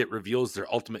syndicate reveals their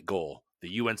ultimate goal, the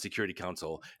UN Security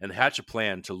Council, and hatch a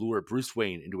plan to lure Bruce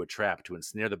Wayne into a trap to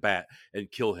ensnare the Bat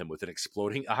and kill him with an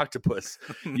exploding octopus,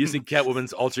 using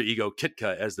Catwoman's alter ego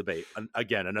Kitka as the bait.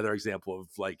 Again, another example of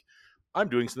like, I'm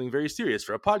doing something very serious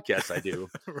for a podcast I do.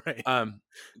 Right.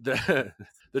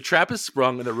 The trap is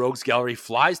sprung and the rogues gallery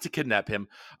flies to kidnap him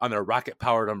on their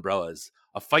rocket-powered umbrellas.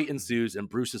 A fight ensues and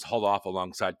Bruce is hauled off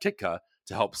alongside Kitka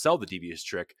to help sell the devious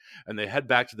trick, and they head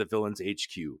back to the villain's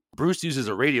HQ. Bruce uses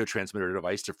a radio transmitter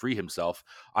device to free himself.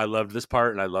 I loved this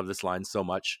part, and I love this line so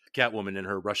much. Catwoman, in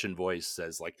her Russian voice,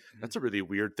 says, like, that's a really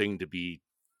weird thing to be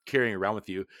carrying around with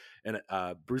you. And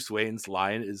Bruce Wayne's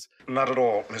line is, "Not at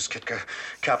all, Miss Kitka.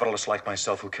 Capitalists like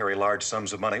myself who carry large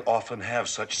sums of money often have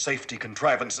such safety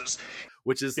contrivances."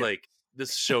 Which is like,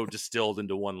 this show distilled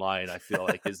into one line, I feel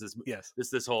like, is this yes.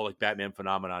 this whole like Batman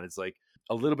phenomenon. It's like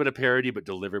a little bit of parody, but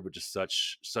delivered with just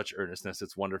such earnestness.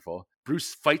 It's wonderful.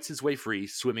 Bruce fights his way free,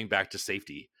 swimming back to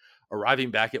safety.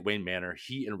 Arriving back at Wayne Manor,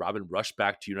 he and Robin rush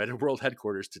back to United World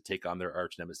headquarters to take on their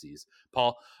arch nemesis.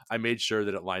 Paul, I made sure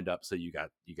that it lined up so you got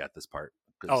this part.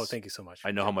 Oh, thank you so much.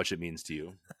 I know how much it means to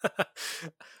you.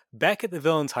 Back at the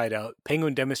villain's hideout,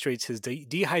 Penguin demonstrates his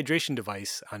dehydration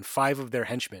device on 5 of their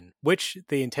henchmen, which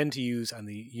they intend to use on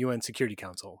the UN Security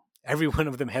Council. Every one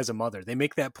of them has a mother. They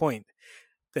make that point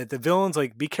that the villains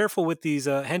like, be careful with these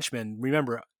henchmen.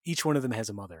 Remember, each one of them has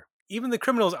a mother. Even the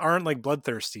criminals aren't like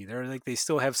bloodthirsty. They're like, they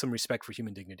still have some respect for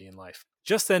human dignity in life.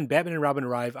 Just then, Batman and Robin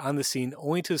arrive on the scene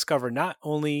only to discover not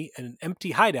only an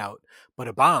empty hideout, but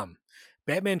a bomb.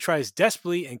 Batman tries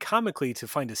desperately and comically to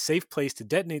find a safe place to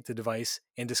detonate the device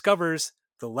and discovers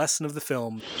the lesson of the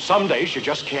film. Some days you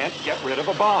just can't get rid of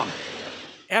a bomb.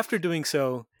 After doing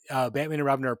so, Batman and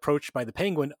Robin are approached by the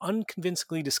Penguin,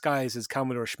 unconvincingly disguised as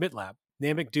Commodore Schmidlap.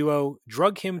 Dynamic duo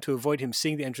drug him to avoid him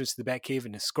seeing the entrance to the Batcave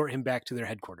and escort him back to their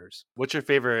headquarters. What's your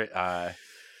favorite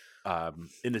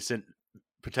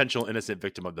potential innocent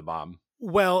victim of the bomb?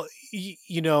 Well,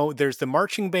 there's the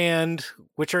marching band,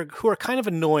 who are kind of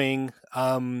annoying.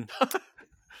 I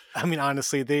mean,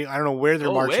 honestly, I don't know where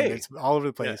they're marching. It's all over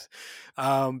the place.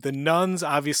 Yeah. The nuns,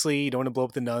 obviously, you don't want to blow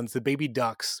up the nuns. The baby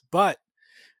ducks, but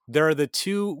there are the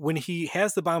two. When he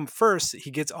has the bomb first,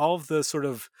 he gets all of the sort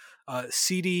of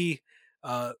seedy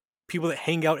people that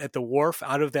hang out at the wharf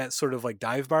out of that sort of like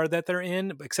dive bar that they're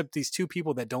in, except these two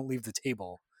people that don't leave the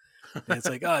table. And it's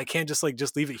like, oh, I can't just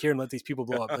leave it here and let these people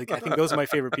blow up. Like, I think those are my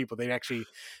favorite people. They actually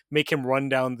make him run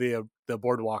down the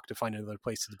boardwalk to find another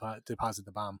place to deposit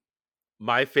the bomb.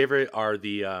 My favorite are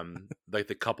the like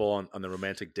the couple on the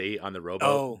romantic date on the rowboat.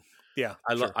 Oh, yeah.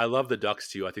 I love the ducks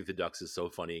too. I think the ducks is so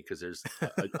funny because there's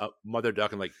a mother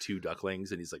duck and like 2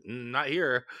 ducklings, and he's like, not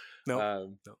here.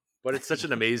 No. But it's such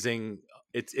an amazing.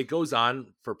 It goes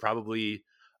on for probably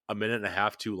a minute and a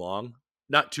half too long.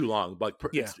 Not too long, but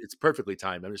it's perfectly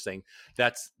timed. I'm just saying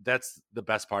that's the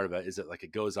best part of it, is that like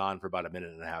it goes on for about a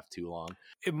minute and a half too long.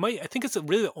 I think it's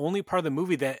really the only part of the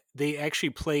movie that they actually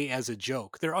play as a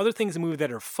joke. There are other things in the movie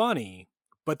that are funny,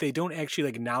 but they don't actually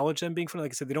like acknowledge them being funny.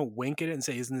 Like I said, they don't wink at it and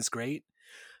say, "Isn't this great?"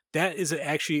 That is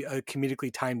actually a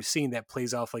comedically timed scene that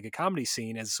plays off like a comedy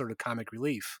scene as a sort of comic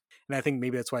relief. And I think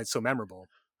maybe that's why it's so memorable.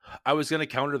 I was going to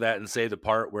counter that and say the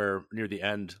part where near the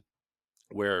end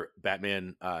where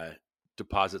Batman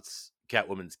deposits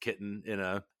Catwoman's kitten in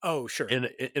a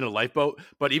in a lifeboat,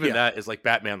 but even that is like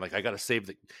Batman, like, I gotta save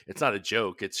it's not a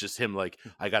joke, it's just him like,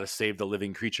 I gotta save the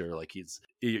living creature. Like,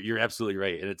 you're absolutely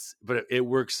right, and it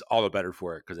works all the better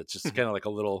for it because it's just kind of like a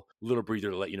little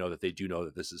breather to let you know that they do know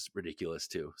that this is ridiculous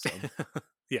too. So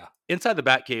yeah. Inside the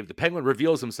Batcave, the Penguin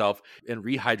reveals himself and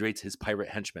rehydrates his pirate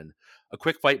henchman. A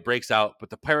quick fight breaks out, but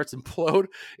the pirates implode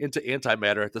into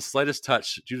antimatter at the slightest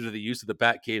touch due to the use of the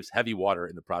Batcave's heavy water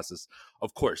in the process.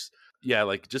 Of course, yeah,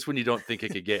 like just when you don't think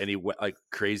it could get any like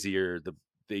crazier,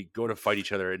 they go to fight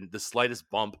each other, and the slightest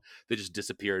bump, they just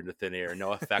disappear into thin air.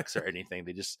 No effects or anything.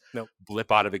 They just blip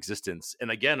out of existence.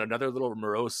 And again, another little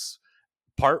morose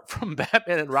part from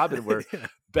Batman and Robin where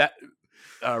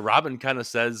Robin kind of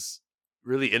says,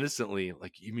 really innocently,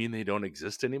 like, you mean they don't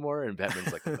exist anymore? And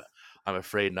Batman's like, I'm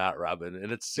afraid not, Robin.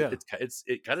 And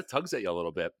it kind of tugs at you a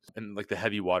little bit. And like the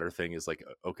heavy water thing is like,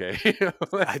 okay.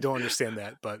 I don't understand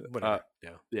that, but whatever.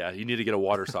 Yeah, you need to get a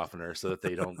water softener so that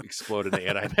they don't explode into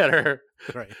antimatter.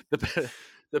 Right.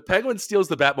 The Penguin steals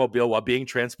the Batmobile while being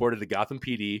transported to Gotham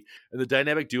PD, and the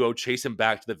dynamic duo chase him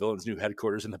back to the villain's new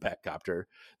headquarters in the Batcopter.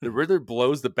 The Riddler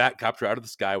blows the Batcopter out of the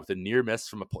sky with a near miss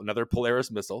from another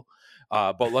Polaris missile,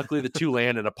 but luckily the two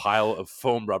land in a pile of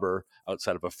foam rubber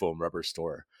outside of a foam rubber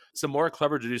store. Some more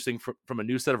clever deducing from a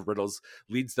new set of riddles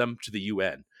leads them to the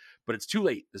UN, but it's too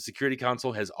late. The Security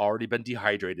Council has already been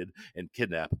dehydrated and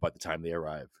kidnapped by the time they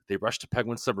arrive. They rush to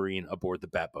Penguin's submarine aboard the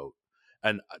Batboat.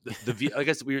 And I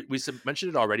guess we mentioned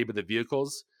it already, but the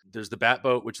vehicles, there's the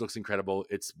Batboat, which looks incredible.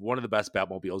 It's one of the best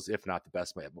Batmobiles, if not the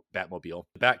best Batmobile.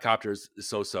 The Batcopter is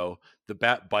so-so. The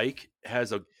Batbike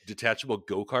has a detachable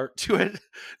go-kart to it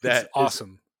that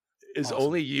is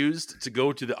only used to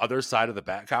go to the other side of the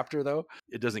Batcopter, though.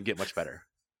 It doesn't get much better.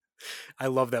 I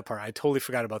love that part. I totally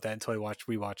forgot about that until I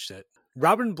rewatched it.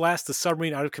 Robin blasts the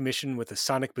submarine out of commission with a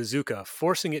sonic bazooka,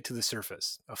 forcing it to the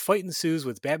surface. A fight ensues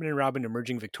with Batman and Robin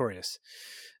emerging victorious.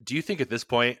 Do you think at this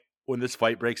point, when this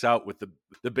fight breaks out with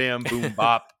the bam, boom,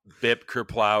 bop, bip,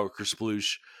 kerplow,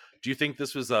 kersploosh, do you think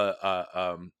this was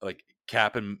a like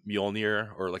Cap and Mjolnir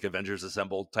or like Avengers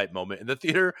Assemble type moment in the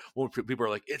theater when people are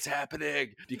like, it's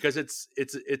happening? Because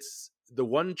it's the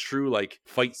one true like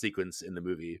fight sequence in the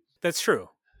movie. That's true.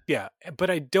 Yeah, but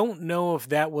I don't know if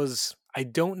that was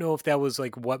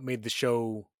like what made the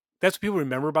show. That's what people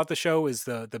remember about the show is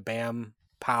the bam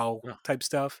pow type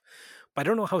stuff. But I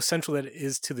don't know how central that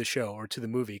is to the show or to the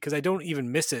movie, because I don't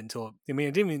even miss it until I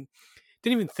didn't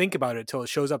even think about it until it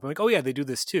shows up. I'm like, oh yeah, they do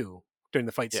this too during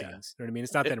the fight scenes. You know what I mean?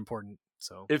 It's not that important.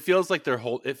 So it feels like they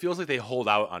hold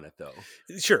out on it though.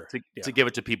 Sure. To give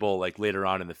it to people like later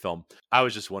on in the film. I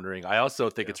was just wondering. I also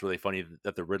think it's really funny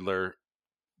that the Riddler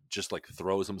just like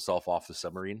throws himself off the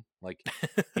submarine. Like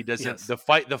he doesn't. The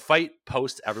fight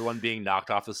post everyone being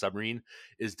knocked off the submarine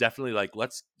is definitely like,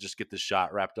 let's just get this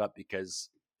shot wrapped up, because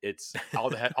it's all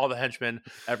the henchmen,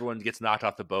 everyone gets knocked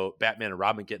off the boat. Batman and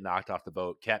Robin get knocked off the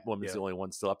boat. Catwoman's the only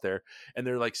one still up there, and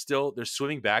they're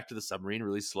swimming back to the submarine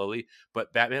really slowly,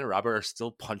 but Batman and Robin are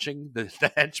still punching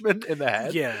the henchmen in the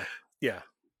head. Yeah.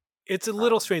 It's a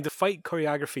little strange. The fight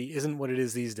choreography isn't what it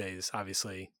is these days,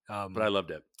 obviously. But I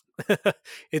loved it.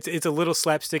 It's a little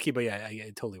slapsticky, but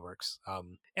it totally works.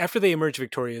 After they emerge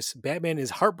victorious, Batman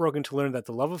is heartbroken to learn that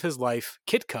the love of his life,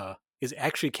 Kitka, is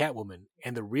actually Catwoman,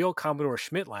 and the real Commodore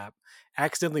Schmidlap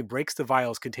accidentally breaks the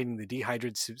vials containing the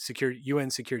dehydrated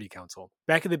UN Security Council.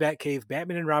 Back in the Batcave,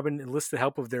 Batman and Robin enlist the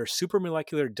help of their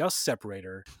supermolecular dust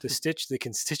separator to stitch the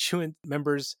constituent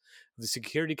members of the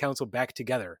Security Council back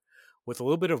together, with a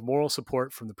little bit of moral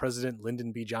support from the president,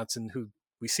 Lyndon B. Johnson, who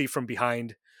we see from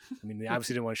behind. I mean, they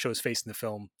obviously didn't want to show his face in the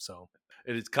film, so.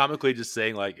 And it's comically just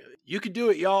saying like, "You can do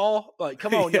it, y'all! Like,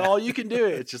 come on, y'all, you can do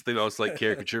it." It's just the most like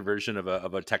caricature version of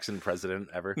a Texan president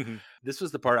ever. Mm-hmm. This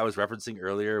was the part I was referencing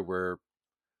earlier, where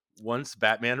once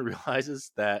Batman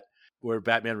realizes that, where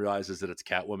Batman realizes that it's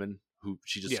Catwoman, who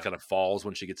she just Yeah. kind of falls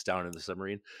when she gets down in the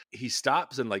submarine, he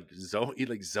stops and like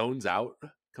zones out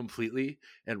completely.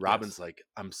 And Robin's Yes. like,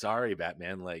 "I'm sorry,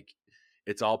 Batman. Like,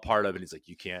 it's all part of it." And he's like,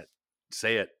 "You can't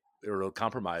say it, or it'll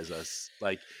compromise us."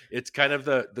 Like, it's kind of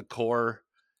the core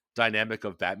dynamic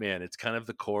of Batman. It's kind of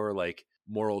the core like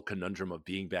moral conundrum of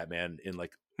being Batman in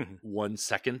like Mhm. 1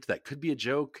 second that could be a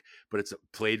joke, but it's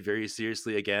played very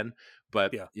seriously again.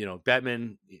 But Yeah. you know,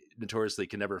 Batman notoriously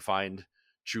can never find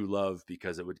true love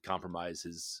because it would compromise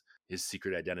his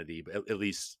secret identity. But at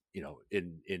least, you know,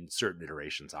 in certain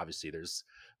iterations, obviously there's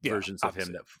Yeah, versions of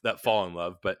him obviously. that fall in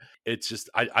love. But it's just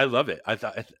I love it. I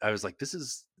thought I was like, this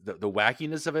is the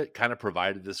wackiness of it kind of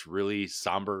provided this really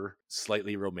somber,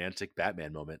 slightly romantic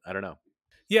Batman moment. I don't know.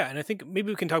 Yeah, and I think maybe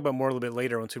we can talk about more a little bit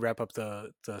later once we wrap up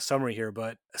the summary here.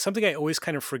 But something I always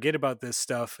kind of forget about this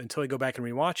stuff until I go back and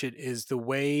rewatch it is the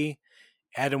way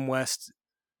Adam West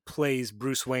plays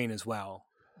Bruce Wayne as well.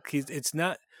 It's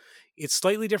not, it's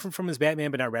slightly different from his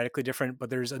Batman, but not radically different. But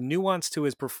there's a nuance to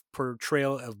his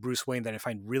portrayal of Bruce Wayne that I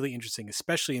find really interesting,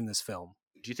 especially in this film.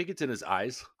 Do you think it's in his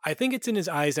eyes? I think it's in his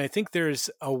eyes, and I think there's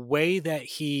a way that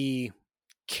he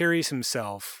carries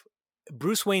himself.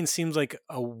 Bruce Wayne seems like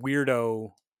a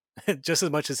weirdo just as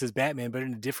much as his Batman, but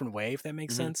in a different way, if that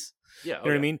makes Mhm. sense. Yeah. You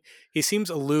know what I mean? He seems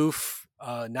aloof,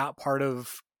 not part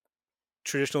of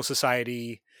traditional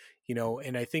society, you know,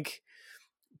 and I think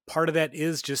part of that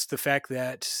is just the fact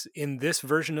that in this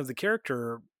version of the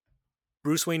character,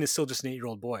 Bruce Wayne is still just an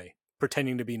 8-year-old boy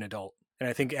pretending to be an adult. And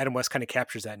I think Adam West kind of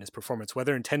captures that in his performance,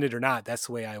 whether intended or not. That's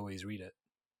the way I always read it.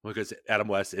 Because Adam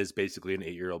West is basically an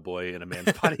 8-year-old boy in a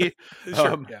man's body.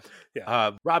 Sure.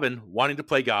 Yeah. Robin, wanting to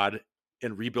play God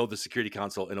and rebuild the Security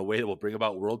Council in a way that will bring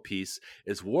about world peace,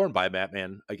 is warned by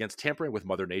Batman against tampering with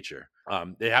Mother Nature.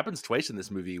 It happens twice in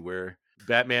this movie where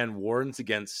Batman warns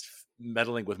against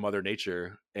meddling with Mother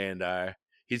Nature, and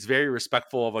he's very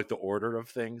respectful of like the order of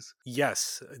things.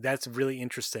 Yes, that's really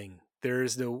interesting. There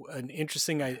is an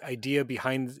interesting idea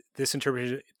behind this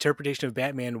interpretation of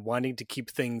Batman wanting to keep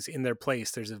things in their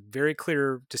place. There's a very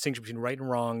clear distinction between right and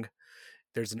wrong.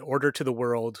 There's an order to the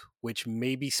world, which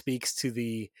maybe speaks to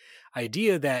the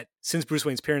idea that since Bruce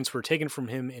Wayne's parents were taken from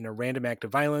him in a random act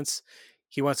of violence,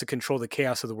 he wants to control the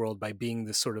chaos of the world by being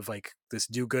this sort of like this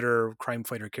do-gooder crime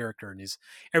fighter character. And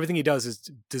everything he does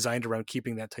is designed around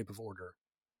keeping that type of order.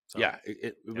 So, yeah,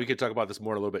 we could talk about this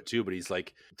more in a little bit too, but he's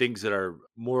like, things that are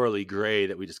morally gray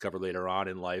that we discover later on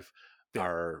in life Yeah.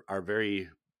 are very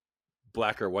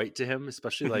black or white to him,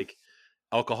 especially like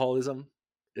alcoholism.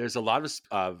 There's a lot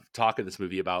of talk in this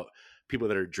movie about people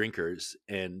that are drinkers,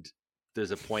 and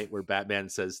there's a point where Batman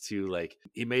says to like,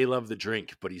 he may love the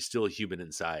drink, but he's still human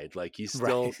inside. Like he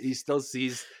still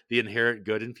sees the inherent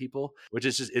good in people, which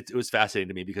is just it was fascinating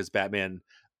to me because Batman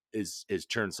is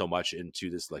turned so much into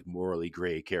this like morally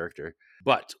gray character.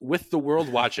 But with the world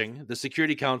watching, the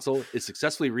Security Council is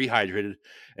successfully rehydrated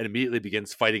and immediately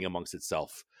begins fighting amongst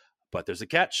itself. But there's a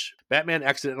catch. Batman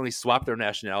accidentally swapped their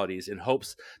nationalities in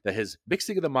hopes that his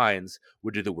mixing of the minds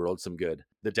would do the world some good.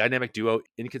 The dynamic duo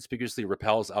inconspicuously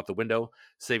repels out the window,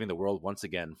 saving the world once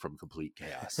again from complete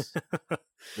chaos.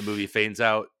 The movie fades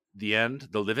out. The end,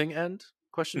 the living end?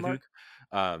 Question mark.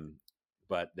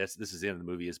 But this is the end of the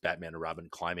movie: is Batman and Robin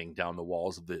climbing down the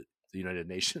walls of the United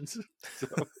Nations. So,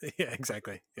 yeah,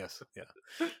 exactly. Yes,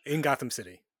 yeah, in Gotham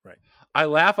City, right? I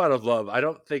laugh out of love. I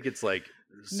don't think it's like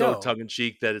so No. tongue in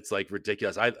cheek that it's like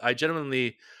ridiculous. I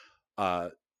genuinely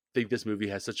think this movie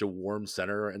has such a warm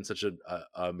center and such a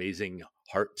amazing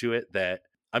heart to it that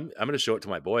I'm going to show it to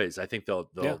my boys. I think they'll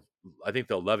I think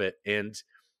they'll love it, and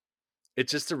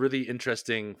it's just a really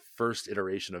interesting first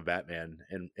iteration of Batman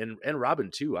and Robin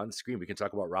too on screen. We can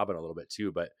talk about Robin a little bit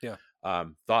too, but yeah.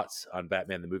 Thoughts on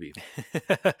Batman the movie?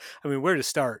 I mean, where to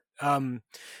start? I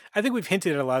think we've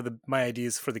hinted at a lot of my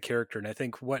ideas for the character, and I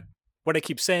think what I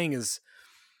keep saying is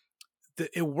that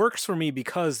it works for me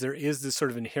because there is this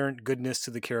sort of inherent goodness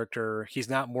to the character. He's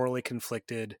not morally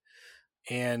conflicted,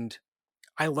 and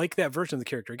I like that version of the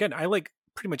character. Again, I like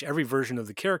pretty much every version of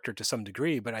the character to some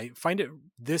degree, but I find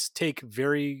this take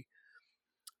very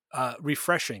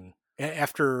refreshing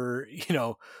after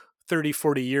 30,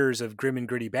 40 years of grim and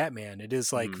gritty Batman. It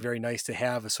is like very nice to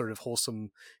have a sort of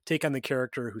wholesome take on the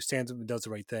character who stands up and does the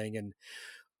right thing. And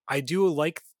I do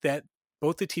like that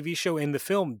both the TV show and the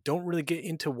film don't really get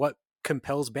into what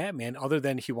compels Batman other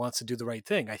than he wants to do the right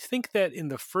thing. I think that in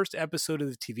the first episode of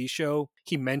the TV show,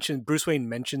 Bruce Wayne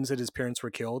mentions that his parents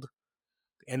were killed.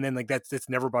 And then like that's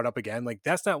never brought up again. Like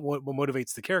that's not what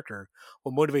motivates the character.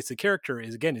 What motivates the character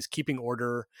is keeping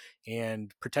order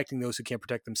and protecting those who can't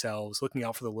protect themselves, looking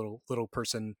out for the little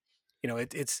person. You know,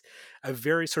 it's a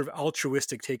very sort of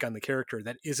altruistic take on the character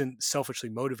that isn't selfishly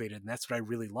motivated, and that's what I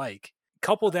really like.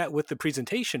 Couple that with the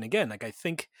presentation again, like I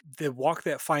think they walk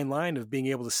that fine line of being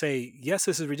able to say, yes,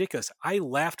 this is ridiculous. I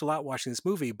laughed a lot watching this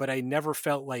movie, but I never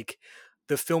felt like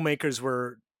the filmmakers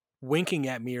were winking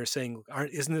at me or saying,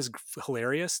 isn't this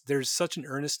hilarious? There's such an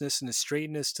earnestness and a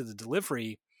straightness to the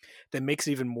delivery that makes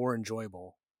it even more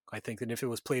enjoyable, I think, than if it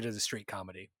was played as a straight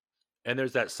comedy. And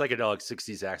there's that psychedelic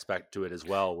 60s aspect to it as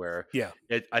well, where Yeah.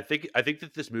 I think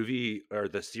that this movie, or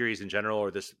the series in general,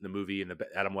 or the movie and the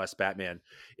Adam West Batman,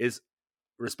 is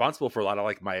responsible for a lot of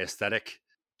like my aesthetic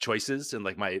choices and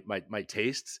like my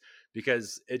tastes,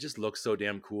 because it just looks so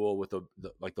damn cool with the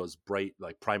like those bright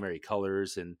like primary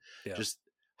colors, and just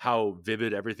how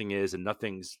vivid everything is, and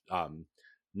nothing's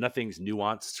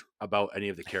nuanced about any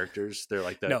of the characters. They're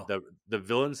like the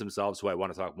villains themselves, who I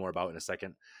want to talk more about in a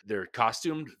second. They're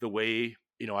costumed the way,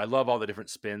 you know, I love all the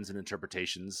different spins and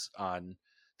interpretations on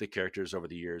the characters over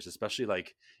the years, especially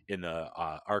like in the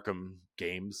Arkham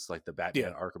games, like the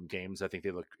Batman Arkham games. I think they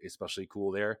look especially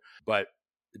cool there. But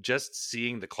just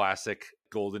seeing the classic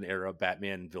golden era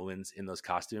Batman villains in those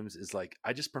costumes is like,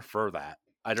 I just prefer that.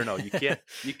 I don't know.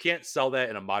 You can't sell that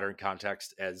in a modern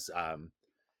context as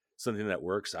something that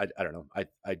works. I don't know.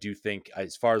 I do think,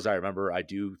 as far as I remember, I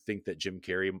do think that Jim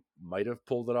Carrey might have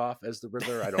pulled it off as the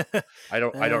Riddler. I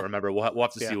don't remember. We'll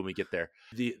have to see when we get there.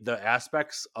 The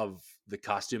aspects of the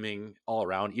costuming all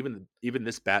around, even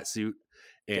this bat suit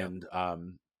and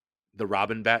the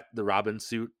Robin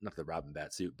suit, not the Robin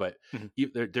bat suit, but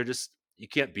they're just, you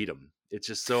can't beat them. It's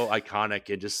just so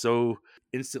iconic and just so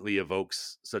instantly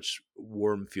evokes such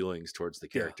warm feelings towards the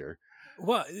character.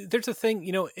 Well, there's a thing,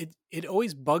 you know, it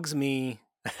always bugs me,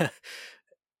 and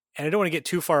I don't want to get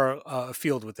too far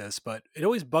afield with this, but it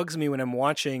always bugs me when I'm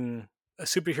watching a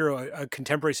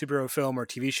contemporary superhero film or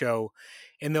TV show,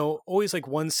 and there'll always like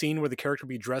one scene where the character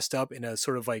will be dressed up in a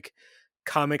sort of like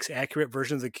comics accurate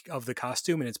version of the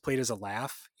costume, and it's played as a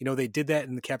laugh. You know, they did that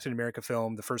in the Captain America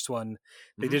film, the first one.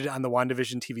 They did it on the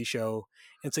WandaVision TV show.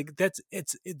 And it's like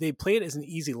they play it as an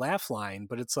easy laugh line,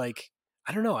 but it's like,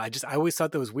 I don't know. I always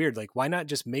thought that was weird. Like, why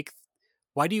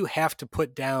do you have to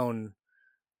put down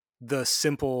the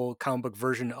simple comic book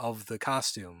version of the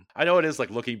costume? I know it is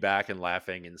like looking back and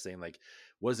laughing and saying like,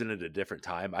 wasn't it a different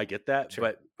time? I get that.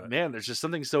 Sure, but man, there's just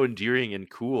something so endearing and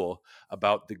cool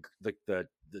about the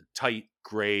tight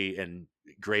gray and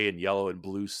yellow and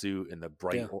blue suit, and the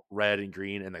bright red and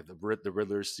green, and like the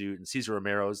Riddler's suit, and Cesar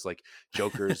Romero's like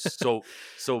Joker's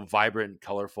so vibrant and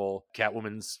colorful.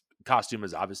 Catwoman's costume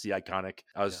is obviously iconic.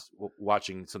 I was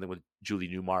watching something with Julie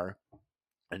Newmar,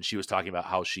 and she was talking about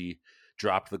how she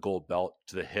dropped the gold belt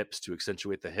to the hips to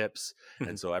accentuate the hips,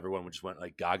 and so everyone just went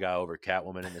like gaga over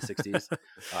Catwoman in the 60s.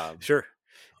 Sure.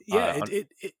 Yeah,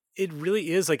 it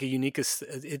really is like a unique.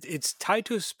 It's tied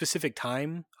to a specific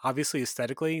time, obviously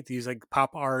aesthetically. These like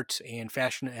pop art and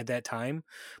fashion at that time,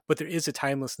 but there is a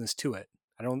timelessness to it.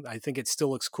 I think it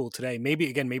still looks cool today.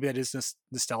 Maybe that is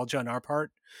nostalgia on our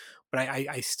part, but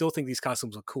I still think these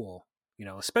costumes look cool. You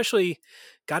know, especially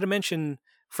got to mention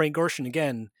Frank Gorshin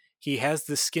again. He has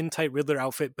the skin tight Riddler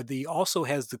outfit, but he also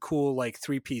has the cool like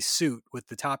 3-piece suit with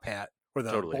the top hat or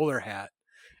the bowler hat,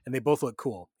 and they both look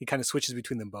cool. He kind of switches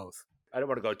between them both. I don't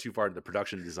want to go too far into the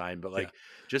production design, but like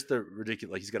just the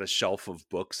ridiculous, like he's got a shelf of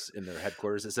books in their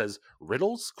headquarters that says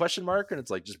riddles ? And it's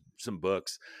like just some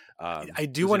books. I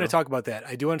do want to talk about that.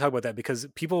 I do want to talk about that because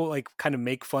people like kind of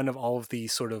make fun of all of the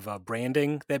sort of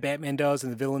branding that Batman does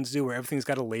and the villains do, where everything's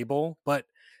got a label, but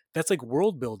that's like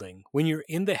world building. When you're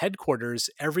in the headquarters,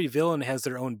 every villain has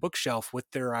their own bookshelf with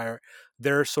their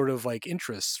sort of like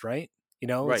interests, right? You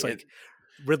know, it's like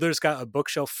Riddler's got a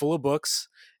bookshelf full of books.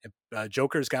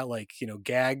 Joker's got like, you know,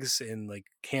 gags and like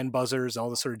hand buzzers, all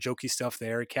the sort of jokey stuff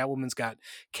there. Catwoman's got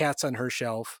cats on her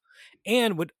shelf.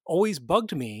 And what always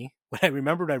bugged me when I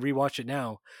rewatch it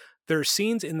now, there are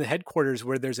scenes in the headquarters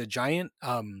where there's a giant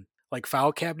like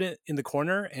file cabinet in the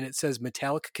corner and it says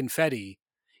metallic confetti,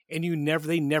 and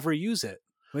they never use it.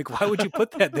 Like, why would you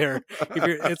put that there?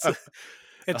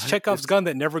 It's Chekhov's gun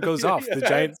that never goes off. The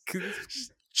giant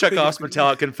Chekhov's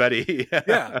metallic confetti.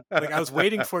 Yeah. Like I was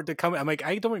waiting for it to come. I'm like,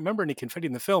 I don't remember any confetti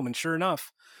in the film. And sure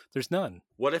enough, there's none.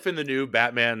 What if in the new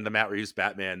Batman, the Matt Reeves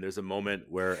Batman, there's a moment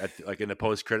where like in the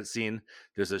post-credit scene,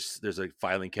 there's a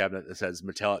filing cabinet that says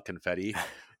metallic confetti,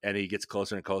 and he gets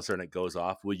closer and closer and it goes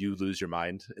off. Will you lose your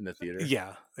mind in the theater?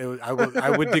 Yeah. I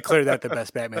would declare that the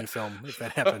best Batman film if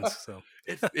that happens. So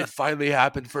it finally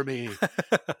happened for me.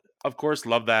 Of course,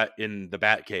 love that in the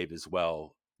Batcave as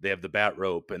well. They have the bat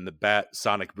rope and the bat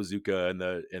sonic bazooka and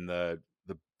the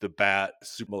bat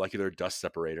super molecular dust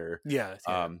separator. Yeah.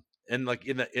 And like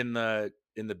in the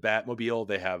in the Batmobile,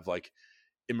 they have like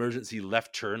emergency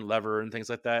left turn lever and things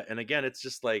like that. And again, it's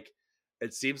just like,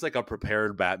 it seems like a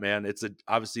prepared Batman. It's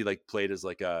obviously like played as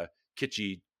like a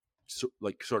kitschy,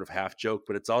 like sort of half joke,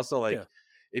 but it's also like,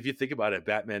 if you think about it,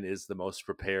 Batman is the most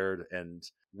prepared and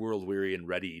world weary and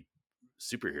ready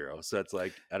superhero. So it's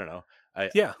like, I don't know.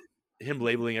 Him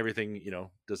labeling everything,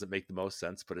 doesn't make the most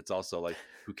sense, but it's also like,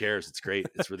 who cares? It's great.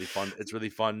 It's really fun. It's really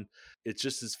fun. It's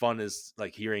just as fun as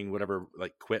like hearing whatever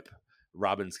like quip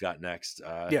Robin's got next.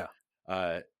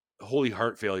 Holy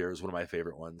Heart Failure is one of my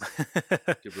favorite ones.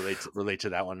 relate to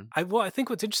that one. I think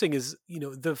what's interesting is,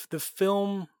 the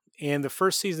film and the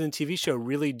first season of the TV show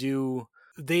really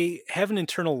they have an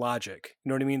internal logic. You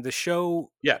know what I mean? The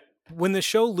show, when the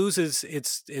show loses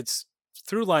its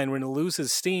through line, when it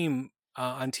loses steam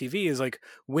on TV, is like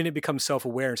when it becomes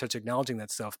self-aware and starts acknowledging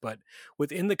that stuff. But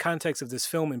within the context of this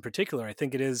film in particular, I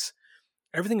think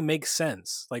everything makes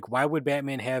sense. Like, why would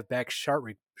Batman have back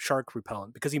shark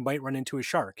repellent? Because he might run into a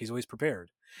shark. He's always prepared.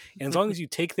 And as long as you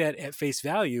take that at face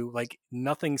value, like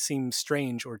nothing seems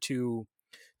strange or too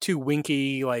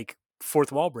winky, like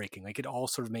fourth wall breaking. Like it all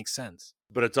sort of makes sense.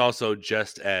 But it's also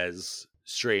just as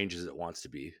strange as it wants to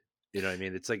be. You know what I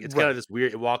mean? It's like, it's kind of this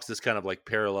weird, it walks this kind of like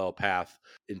parallel path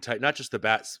not just the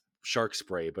bat's shark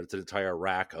spray, but it's an entire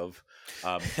rack of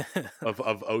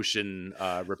ocean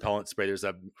repellent spray. There's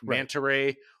a manta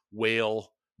ray,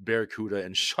 whale, barracuda,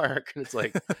 and shark. And it's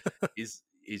like, he's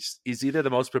either the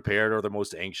most prepared or the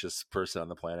most anxious person on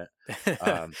the planet.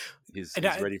 He's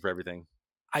ready for everything.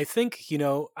 I think,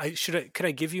 could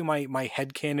I give you my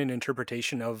headcanon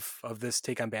interpretation of this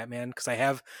take on Batman? Because I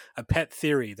have a pet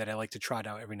theory that I like to trot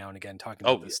out every now and again talking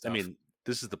about this stuff. I mean,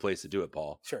 this is the place to do it,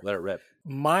 Paul. Sure. Let it rip.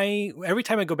 Every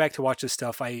time I go back to watch this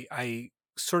stuff, I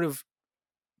sort of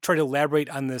try to elaborate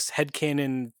on this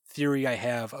headcanon theory I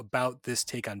have about this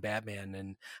take on Batman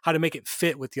and how to make it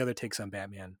fit with the other takes on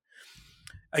Batman.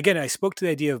 Again, I spoke to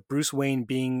the idea of Bruce Wayne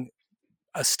being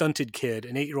a stunted kid,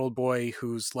 an 8-year-old boy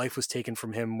whose life was taken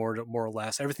from him more or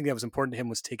less. Everything that was important to him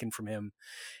was taken from him.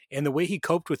 And the way he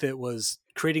coped with it was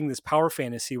creating this power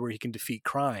fantasy where he can defeat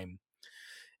crime.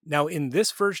 Now, in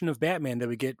this version of Batman that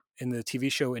we get in the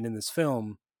TV show and in this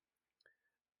film,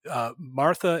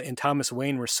 Martha and Thomas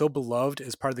Wayne were so beloved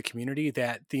as part of the community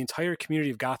that the entire community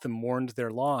of Gotham mourned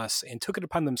their loss and took it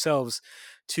upon themselves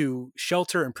to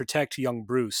shelter and protect young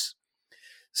Bruce.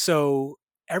 So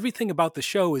everything about the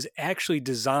show is actually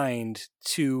designed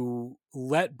to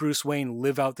let Bruce Wayne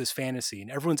live out this fantasy,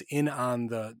 and everyone's in on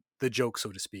the joke,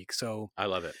 so to speak. So I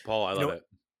love it, Paul. I love it.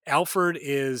 Alfred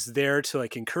is there to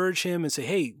like encourage him and say,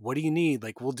 "Hey, what do you need?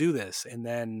 Like, we'll do this." And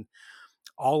then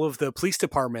all of the police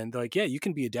department, they're like, "Yeah, you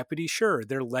can be a deputy." Sure.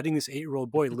 They're letting this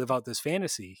 8-year-old boy live out this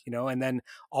fantasy, and then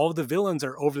all of the villains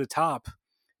are over the top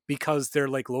because they're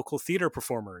like local theater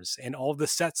performers, and all of the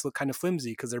sets look kind of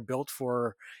flimsy because they're built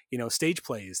for, stage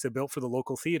plays. They're built for the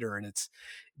local theater. And it's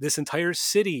this entire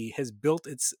city has built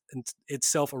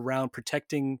itself around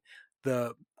protecting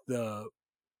the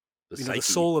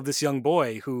soul of this young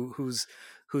boy whose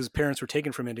parents were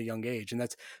taken from him at a young age. And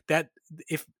that's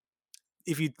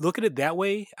if you look at it that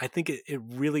way, I think it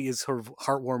really is sort of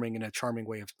heartwarming and a charming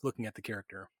way of looking at the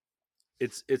character.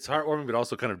 It's heartwarming, but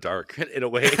also kind of dark in a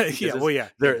way.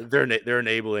 They're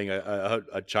enabling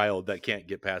a child that can't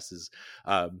get past his.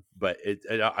 But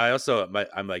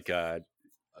I'm like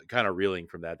kind of reeling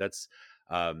from that. That's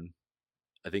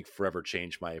I think forever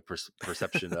changed my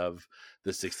perception of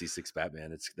the 66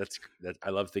 Batman. I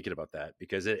love thinking about that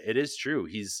because it is true.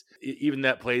 Even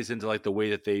that plays into like the way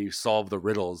that they solve the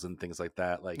riddles and things like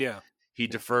that. Like, he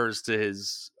defers to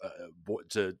his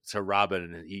to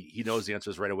Robin, and he knows the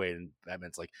answers right away. And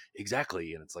Batman's like,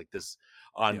 exactly. And it's like this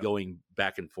ongoing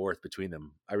back and forth between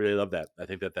them. I really love that. I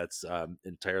think that's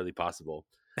entirely possible.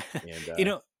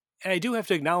 And and I do have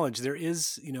to acknowledge there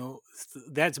is,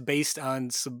 that's based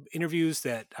on some interviews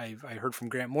that I heard from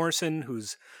Grant Morrison,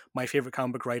 who's my favorite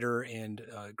comic book writer, and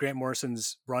Grant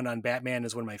Morrison's run on Batman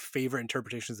is one of my favorite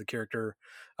interpretations of the character.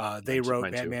 They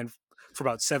wrote Batman for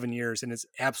about 7 years, and it's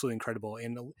absolutely incredible.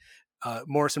 And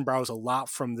Morrison borrows a lot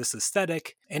from this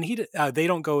aesthetic, and they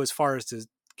don't go as far as to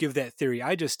give that theory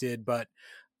I just did, but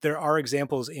there are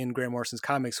examples in Grant Morrison's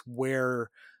comics where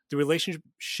the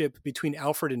relationship between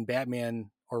Alfred and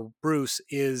Batman or Bruce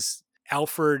is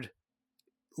Alfred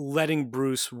letting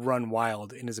Bruce run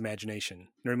wild in his imagination. You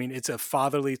know what I mean? It's a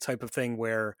fatherly type of thing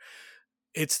where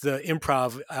it's the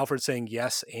improv, Alfred saying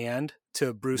yes and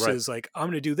to Bruce's like, I'm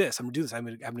going to do this. I'm going to do this. I'm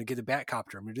going to get the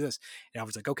Batcopter. I'm going to do this. And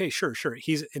Alfred's like, okay, sure.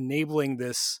 He's enabling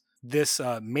this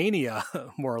mania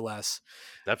more or less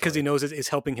because he knows it's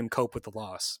helping him cope with the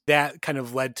loss. That kind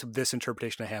of led to this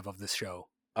interpretation I have of this show.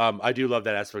 I do love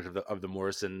that aspect of the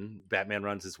Morrison Batman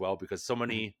runs as well, because so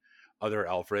many other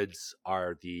Alfreds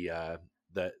are the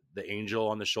angel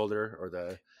on the shoulder, or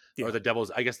the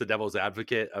devil's, I guess, the devil's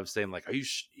advocate of saying like, are you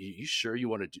sure you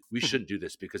want to we shouldn't do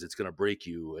this because it's going to break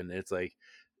you. And it's like,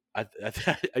 I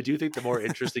do think the more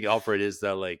interesting Alfred is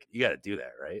that, like, you got to do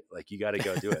that, right? Like, you got to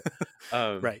go do it.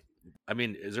 Right. I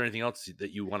mean, is there anything else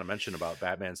that you want to mention about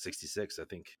Batman 66? I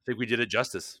think we did it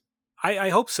justice. I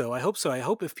hope so. I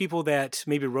hope if people that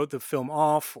maybe wrote the film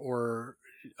off or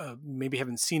maybe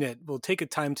haven't seen it will take a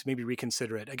time to maybe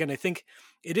reconsider it. Again, I think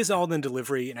it is all in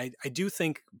delivery, and I do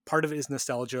think part of it is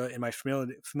nostalgia and my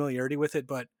familiarity with it,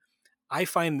 but I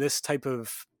find this type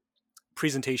of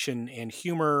presentation and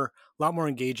humor a lot more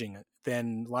engaging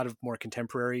than a lot of more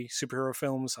contemporary superhero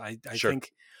films. I Sure.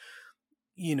 think,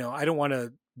 I don't want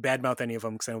to badmouth any of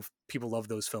them because I know people love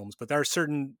those films, but there are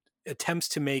certain attempts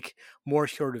to make more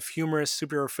sort of humorous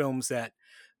superhero films that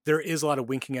there is a lot of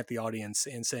winking at the audience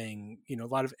and saying, a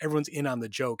lot of everyone's in on the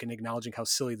joke and acknowledging how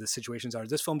silly the situations are.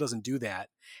 This film doesn't do that.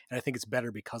 And I think it's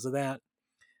better because of that.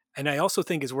 And I also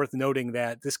think it's worth noting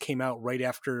that this came out right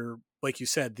after, like you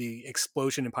said, the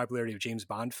explosion in popularity of James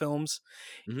Bond films.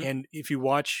 Mhm. And if you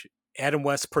watch Adam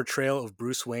West's portrayal of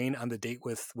Bruce Wayne on The Date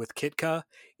with Kitka,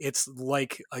 it's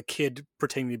like a kid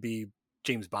pretending to be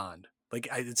James Bond. Like,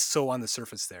 it's so on the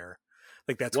surface there.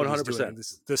 Like, that's what he's doing.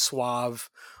 The suave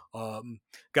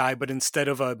guy, but instead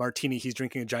of a martini, he's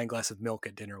drinking a giant glass of milk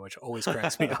at dinner, which always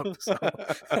cracks me up. So.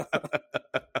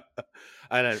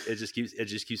 I know, it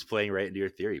just keeps playing right into your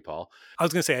theory, Paul. I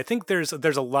was going to say, I think there's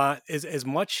a lot, as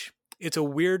much. It's a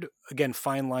weird, again,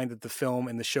 fine line that the film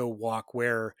and the show walk,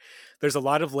 where there's a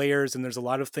lot of layers and there's a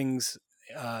lot of things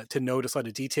to notice, a lot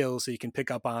of details that you can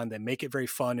pick up on that make it very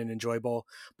fun and enjoyable,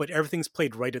 but everything's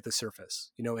played right at the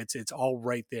surface. It's all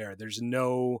right there. There's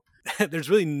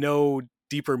really no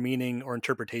deeper meaning or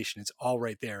interpretation. It's all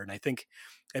right there. And I think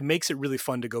it makes it really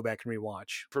fun to go back and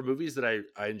rewatch. For movies that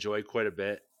I enjoy quite a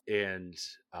bit and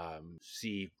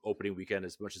see opening weekend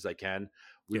as much as I can,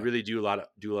 we really do a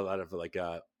lot of like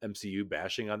MCU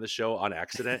bashing on the show on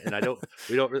accident, and I don't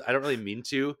really mean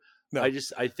to. No.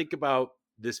 I think about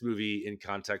this movie in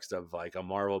context of like a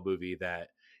Marvel movie that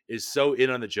is so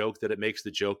in on the joke that it makes the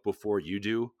joke before you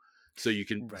do, so you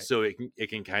can so it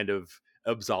can kind of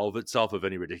absolve itself of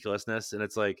any ridiculousness. And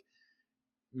it's like,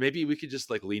 maybe we could just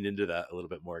like lean into that a little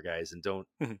bit more, guys, and don't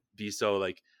be so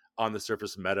like on the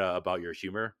surface meta about your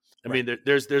humor. I mean,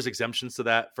 there's exemptions to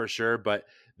that for sure, but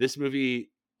this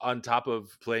movie, on top of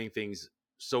playing things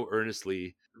so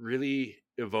earnestly, really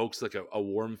evokes like a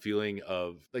warm feeling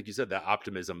of, like you said, that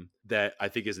optimism that I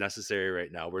think is necessary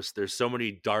right now, where there's so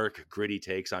many dark, gritty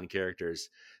takes on characters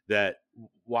that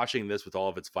watching this with all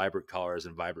of its vibrant colors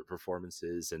and vibrant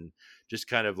performances and just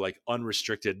kind of like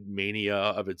unrestricted mania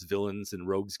of its villains and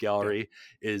rogues gallery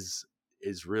is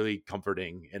really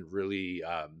comforting and really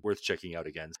worth checking out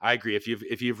again. I agree. If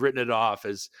you've written it off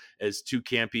as too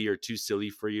campy or too silly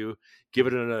for you, give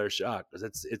it another shot,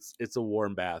 because it's a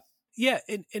warm bath. Yeah,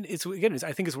 and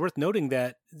I think it's worth noting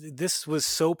that this was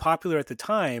so popular at the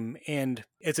time, and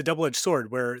it's a double-edged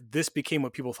sword where this became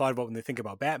what people thought about when they think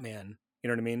about Batman. You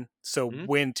know what I mean? So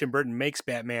when Tim Burton makes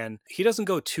Batman, he doesn't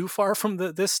go too far from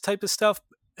this type of stuff,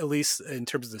 at least in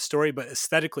terms of the story, but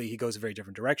aesthetically he goes a very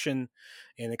different direction,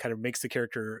 and it kind of makes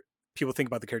people think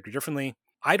about the character differently.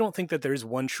 I don't think that there is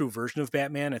one true version of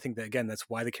Batman. I think that, again, that's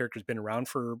why the character's been around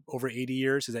for over 80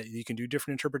 years, is that you can do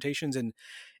different interpretations, and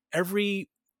every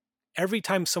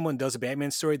time someone does a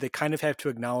Batman story, they kind of have to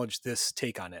acknowledge this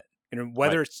take on it, and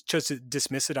whether it's just to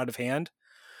dismiss it out of hand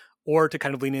or to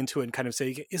kind of lean into it and kind of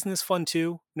say, isn't this fun too?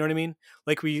 You know what I mean?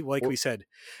 Like we said,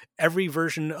 every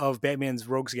version of Batman's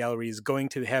rogues gallery is going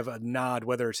to have a nod,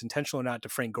 whether it's intentional or not, to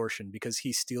Frank Gorshin, because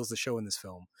he steals the show in this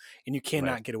film, and you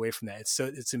cannot get away from that.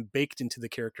 It's baked into the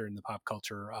character in the pop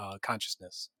culture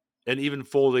consciousness. And even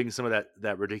folding some of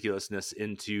that ridiculousness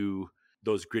into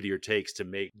those grittier takes to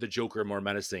make the Joker more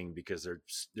menacing, because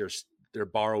they're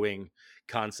borrowing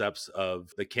concepts of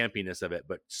the campiness of it,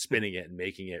 but spinning it and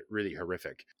making it really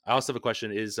horrific. I also have a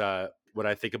question: is what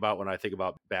I think about when I think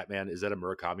about Batman, is that a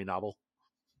Murakami novel?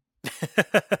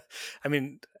 I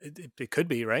mean, it could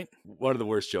be, right? One of the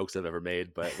worst jokes I've ever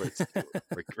made, but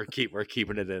we're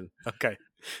keeping it in. Okay.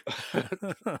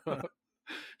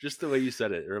 Just the way you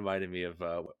said it reminded me of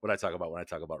what I talk about when I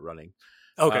talk about running.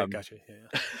 Okay, gotcha.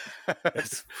 Yeah.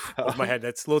 That's over my head.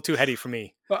 That's a little too heady for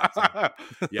me.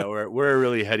 Yeah, we're a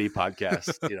really heady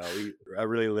podcast. A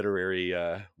really literary,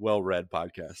 well-read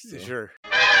podcast. So. Sure.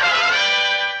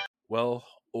 Well,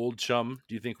 old chum,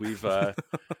 do you think we've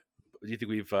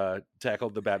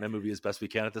tackled the Batman movie as best we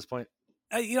can at this point?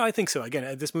 I think so.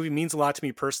 Again, this movie means a lot to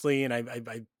me personally, and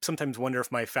I sometimes wonder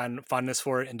if my fondness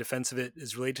for it and defense of it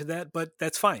is related to that. But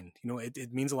that's fine.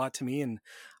 It means a lot to me, and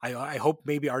I hope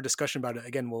maybe our discussion about it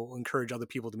again will encourage other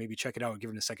people to maybe check it out and give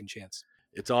it a second chance.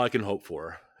 It's all I can hope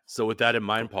for. So with that in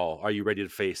mind, Paul, are you ready to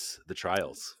face the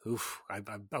trials? Oof!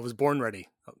 I was born ready.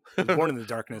 I was born in the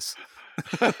darkness.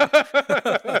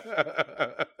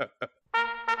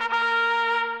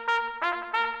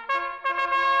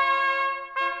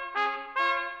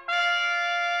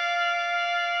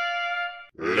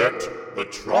 Let the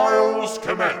trials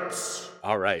commence.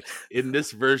 All right. In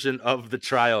this version of the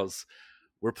trials,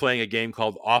 we're playing a game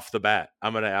called Off the Bat.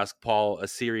 I'm going to ask Paul a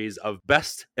series of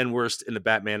best and worst in the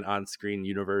Batman on-screen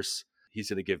universe. He's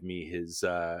going to give me his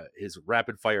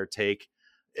rapid fire take.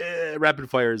 Rapid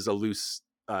fire is a loose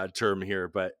term here,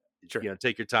 but Sure.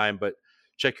 take your time, but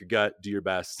check your gut, do your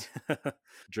best.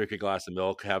 Drink a glass of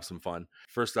milk, have some fun.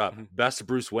 First up, best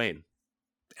Bruce Wayne.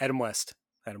 Adam West,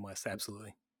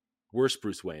 absolutely. Worst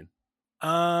Bruce Wayne.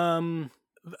 Christian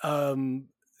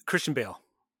Bale.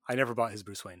 I never bought his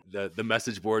Bruce Wayne. The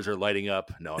message boards are lighting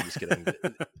up. No, I'm just kidding.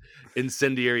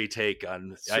 Incendiary take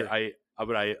on. Sure. I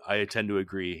tend to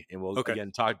agree, and we'll Okay.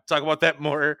 again talk about that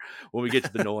more when we get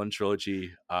to the Nolan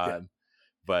trilogy. Yeah.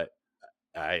 But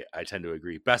I tend to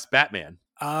agree. Best Batman.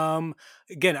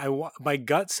 Again, my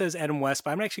gut says Adam West,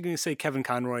 but I'm actually going to say Kevin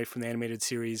Conroy from the animated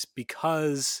series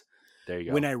because There you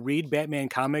go. when I read Batman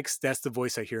comics, that's the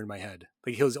voice I hear in my head.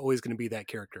 Like he was always going to be that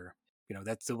character.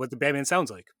 That's what the Batman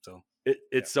sounds like. So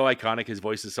it's so iconic. His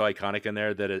voice is so iconic in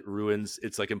there that it ruins.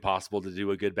 It's like impossible to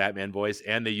do a good Batman voice.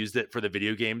 And they used it for the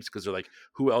video games because they're like,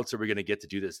 who else are we going to get to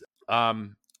do this?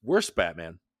 Worst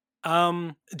Batman.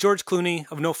 George Clooney,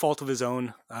 of no fault of his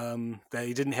own, that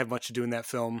he didn't have much to do in that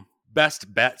film.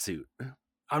 Best Batsuit. I'm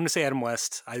going to say Adam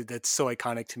West. That's so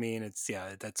iconic to me, and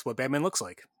that's what Batman looks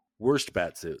like. Worst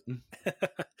Batsuit.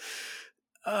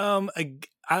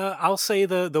 I'll say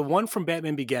the one from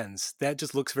Batman Begins. That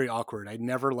just looks very awkward. I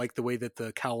never liked the way that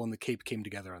the cowl and the cape came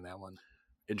together on that one.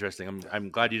 Interesting. I'm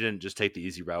glad you didn't just take the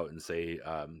easy route and say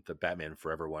the Batman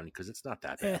Forever one because it's not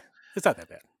that bad. It's not that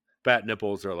bad. Bat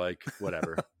nipples are like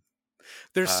whatever.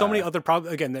 There's so many other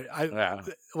problems. Again,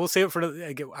 we'll save it for.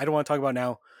 I don't want to talk about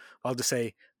now. I'll just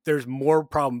say there's bigger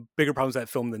problems with that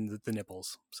film than the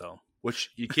nipples. So, which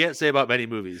you can't say about many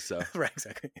movies. So right,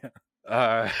 exactly. Yeah.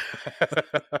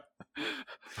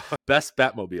 Best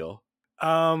Batmobile.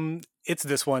 It's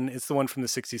this one. It's the one from the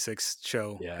 '66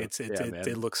 show. Yeah,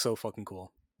 it looks so fucking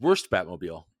cool. Worst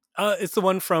Batmobile. It's the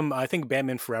one from I think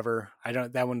Batman Forever.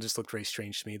 That one just looked very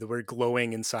strange to me. The weird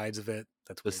glowing insides of it.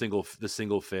 That's weird. The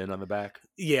single fin on the back.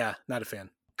 Yeah, not a fan.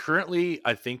 Currently,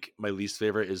 I think my least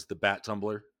favorite is the Bat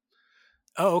Tumbler.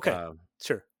 Oh, okay,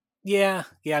 sure. Yeah.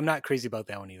 I'm not crazy about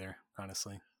that one either.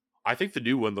 Honestly, I think the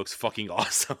new one looks fucking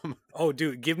awesome. Oh,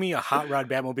 dude, give me a hot rod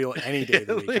Batmobile any day of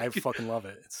the week. I fucking love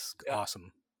it. It's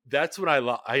awesome. That's what I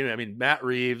love. I mean, Matt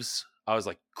Reeves. I was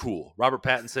like, cool. Robert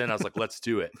Pattinson. I was like, let's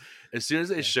do it. As soon as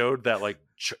they showed that like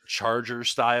Charger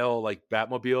style like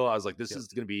Batmobile, I was like, this is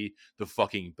going to be the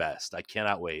fucking best. I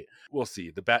cannot wait. We'll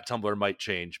see. The Bat Tumbler might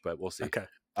change, but we'll see. Okay.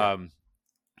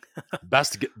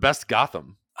 Best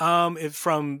Gotham. It's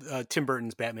from Tim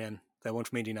Burton's Batman. That one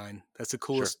from '89. That's the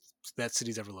coolest that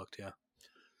city's ever looked. Yeah.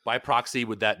 By proxy,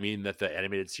 would that mean that the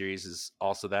animated series is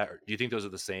also that? Or do you think those are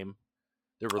the same?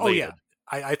 They're related. Oh yeah.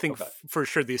 I think for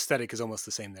sure the aesthetic is almost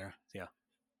the same there. Yeah.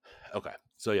 Okay.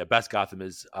 So yeah, best Gotham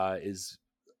is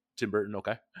Tim Burton.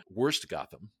 Okay. Worst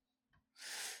Gotham.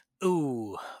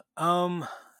 Ooh. I'm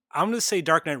going to say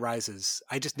Dark Knight Rises.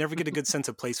 I just never get a good sense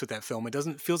of place with that film. It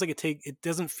doesn't feel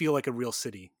like a real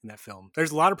city in that film.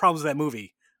 There's a lot of problems with that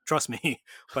movie, trust me,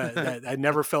 but I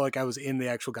never felt like I was in the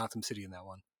actual Gotham City in that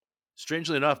one.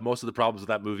 Strangely enough, most of the problems with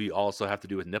that movie also have to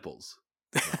do with nipples.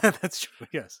 That's true.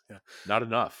 Yes. Yeah. Not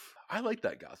enough. I like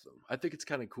that Gotham. I think it's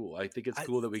kind of cool. I think it's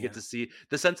cool that we get to see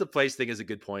the sense of place thing is a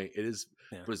good point. It is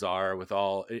bizarre with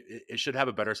all, it should have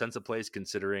a better sense of place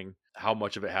considering how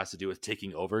much of it has to do with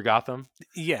taking over Gotham.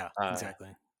 Yeah, exactly.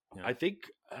 Yeah. I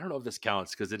don't know if this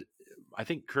counts because I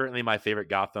think currently my favorite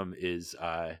Gotham is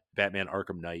Batman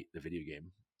Arkham Knight, the video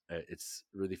game. It's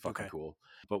really fucking cool,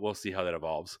 but we'll see how that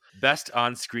evolves. Best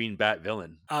on-screen Bat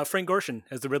villain. Frank Gorshin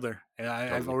as the Riddler.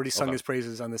 I've already sung his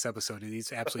praises on this episode.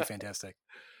 He's absolutely fantastic.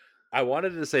 I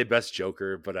wanted to say best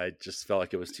Joker, but I just felt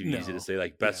like it was too easy to say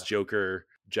like best Joker,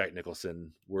 Jack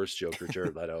Nicholson, worst Joker,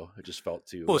 Jared Leto. It just felt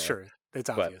too. Well, sure, it's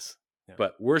obvious.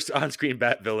 But worst on-screen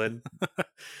Bat villain.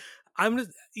 I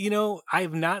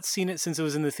have not seen it since it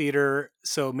was in the theater,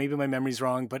 so maybe my memory's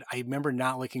wrong. But I remember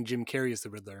not liking Jim Carrey as the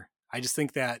Riddler. I just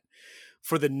think that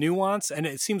for the nuance, and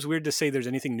it seems weird to say there's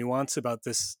anything nuanced about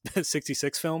this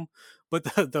 66 film, but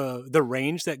the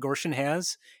range that Gorshin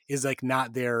has is like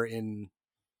not there in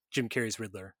Jim Carrey's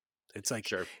Riddler. It's like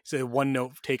Sure. it's a one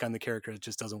note take on the character. It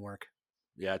just doesn't work.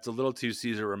 Yeah, it's a little too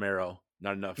Cesar Romero.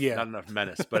 Not enough. Yeah. Not enough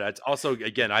menace. But it's also,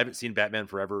 again, I haven't seen Batman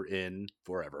Forever in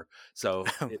forever, so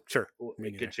Sure,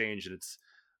 it could change, and it's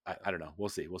I don't know. We'll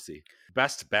see.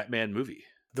 Best Batman movie.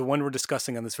 The one we're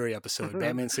discussing on this very episode,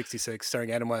 Batman 66,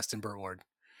 starring Adam West and Burt Ward.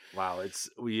 Wow, it's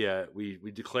we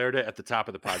declared it at the top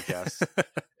of the podcast,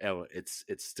 and it's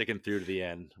sticking through to the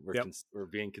end. We're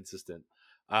being consistent.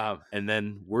 And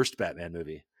then worst Batman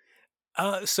movie.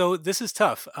 So this is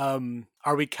tough.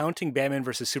 Are we counting Batman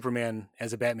versus Superman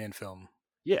as a Batman film?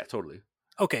 Yeah, totally.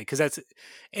 Okay, because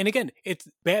and again,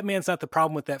 Batman's not the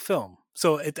problem with that film.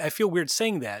 So I feel weird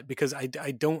saying that because I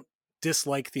don't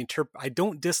dislike I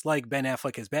don't dislike Ben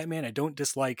Affleck as Batman. I don't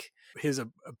dislike his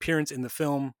appearance in the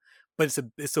film, but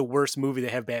it's the worst movie to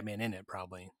have Batman in it,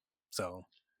 probably. So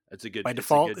that's a good. By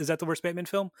default, is that the worst Batman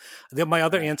film? Then my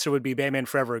other answer would be Batman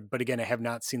Forever, but again, I have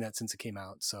not seen that since it came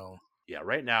out. So yeah,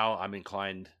 right now I'm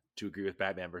inclined to agree with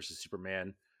Batman versus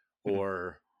Superman,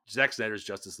 or Zack Snyder's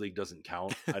Justice League doesn't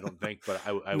count, I don't think, but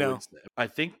I No. would. I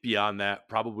think beyond that,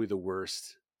 probably the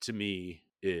worst to me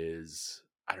is,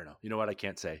 I don't know. You know what? I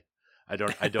can't say. I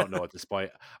don't know at this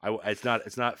point.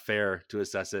 It's not fair to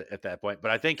assess it at that point.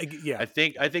 But I think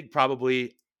I think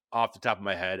probably off the top of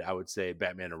my head, I would say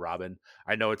Batman and Robin.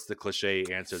 I know it's the cliche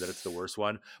answer that it's the worst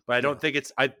one, but I don't think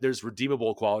there's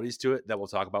redeemable qualities to it that we'll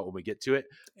talk about when we get to it.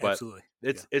 But absolutely,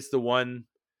 it's the one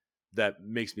that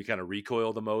makes me kind of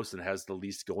recoil the most and has the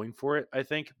least going for it, I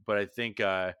think. But I think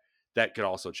that could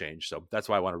also change. So that's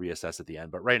why I want to reassess at the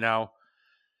end. But right now,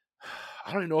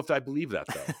 I don't even know if I believe that,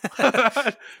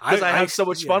 though. Because I have so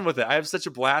much fun with it. I have such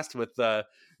a blast with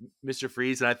Mr.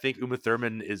 Freeze, and I think Uma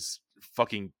Thurman is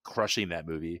fucking crushing that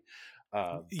movie.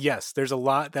 Yes, there's a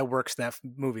lot that works in that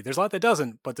movie. There's a lot that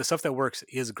doesn't, but the stuff that works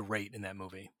is great in that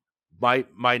movie.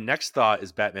 My next thought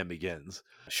is Batman Begins.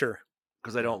 Sure.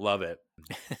 Because I don't love it.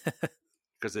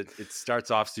 Because it starts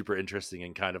off super interesting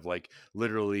and kind of like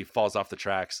literally falls off the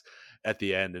tracks at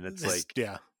the end, and it's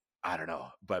like, I don't know,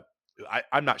 but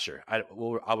I'm not sure.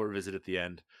 I'll revisit at the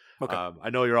end. Okay. I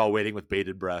know you're all waiting with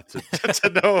bated breath to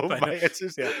know my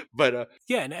answers, but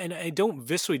and I don't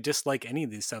viscerally dislike any of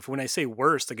these stuff. When I say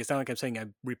worst, like it's not like I'm saying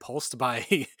I'm repulsed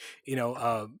by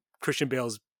Christian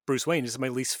Bale's Bruce Wayne. This is my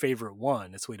least favorite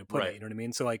one. That's the way to put it. You know what I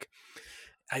mean? So like,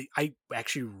 I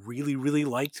actually really, really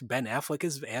liked Ben Affleck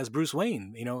as Bruce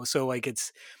Wayne, so like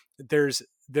there's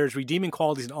redeeming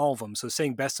qualities in all of them. So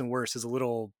saying best and worst is a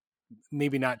little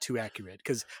maybe not too accurate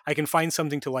because I can find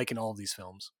something to like in all of these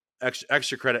films.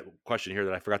 Extra credit question here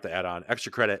that I forgot to add on.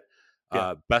 Extra credit,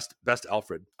 best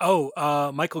Alfred.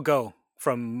 Michael Gough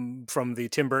from the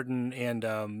Tim Burton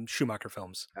and Schumacher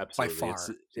films. Absolutely. By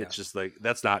far. It's just like,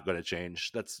 that's not going to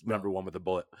change. That's number one with a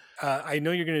bullet. I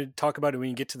know you're going to talk about it when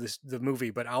you get to the movie,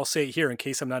 but I'll say it here in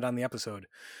case I'm not on the episode.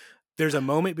 There's a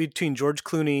moment between George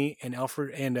Clooney and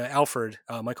Alfred,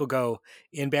 Michael Gough,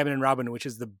 in Batman and Robin, which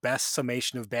is the best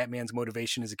summation of Batman's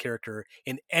motivation as a character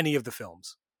in any of the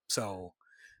films. So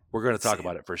we're going to talk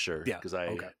about it for sure. Yeah. Because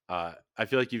I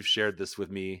feel like you've shared this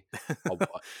with me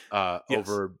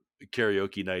over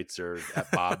karaoke nights or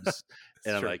at Bob's,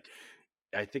 and I'm like,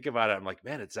 I think about it, I'm like,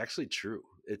 man, it's actually true.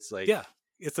 It's like,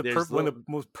 it's one of the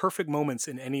most perfect moments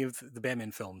in any of the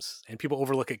Batman films, and people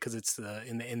overlook it because it's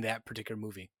in that particular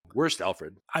movie. Worst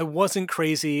Alfred. I wasn't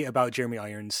crazy about Jeremy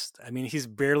Irons. I mean, he's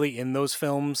barely in those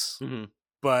films,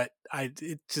 but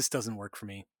it just doesn't work for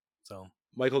me. So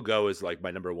Michael Gough is like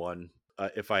my number one.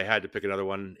 If I had to pick another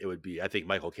one, it would be, I think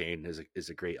Michael Caine is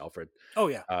a great Alfred. Oh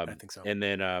yeah, I think so. And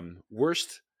then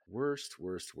worst.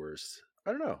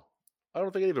 I don't know. I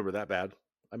don't think any of them were that bad.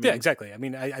 I mean, yeah, exactly. I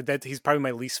mean, that he's probably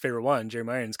my least favorite one,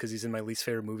 Jeremy Irons, because he's in my least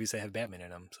favorite movies that have Batman in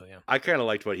them. So yeah, I kind of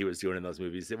liked what he was doing in those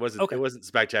movies. It wasn't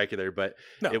spectacular, but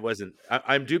it wasn't.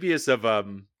 I'm dubious of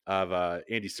Andy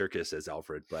Serkis as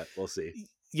Alfred, but we'll see.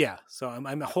 Yeah, so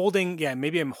I'm holding. Yeah,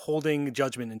 maybe I'm holding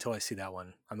judgment until I see that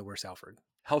one on the worst Alfred.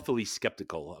 Healthily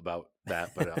skeptical about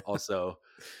that, but also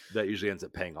that usually ends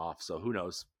up paying off. So who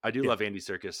knows? I do love Andy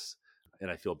Serkis, and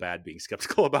I feel bad being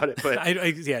skeptical about it, but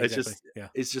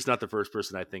it's just not the first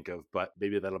person I think of, but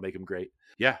maybe that'll make him great.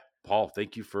 Yeah. Paul,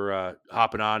 thank you for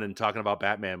hopping on and talking about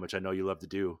Batman, which I know you love to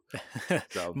do.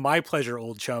 So. My pleasure,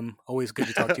 old chum. Always good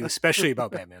to talk to you, especially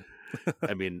about Batman.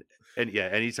 I mean,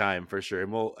 anytime for sure.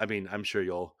 And I'm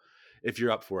sure if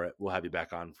you're up for it, we'll have you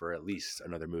back on for at least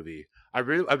another movie. I'd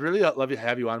really love to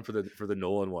have you on for the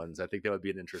Nolan ones. I think that would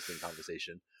be an interesting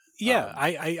conversation. Yeah,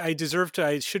 I deserve to.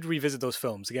 I should revisit those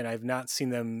films again. I've not seen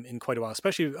them in quite a while,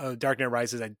 especially Dark Knight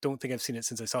Rises. I don't think I've seen it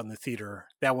since I saw it in the theater.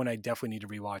 That one I definitely need to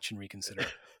rewatch and reconsider.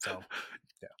 So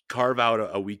carve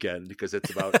out a weekend because it's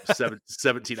about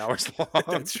 17 hours long.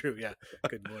 that's true. Yeah,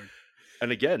 good lord.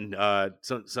 And again,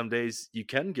 some days you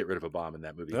can get rid of a bomb in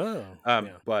that movie. Oh,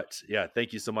 But yeah,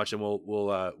 thank you so much, and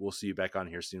we'll see you back on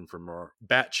here soon for more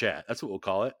Bat Chat. That's what we'll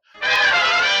call it.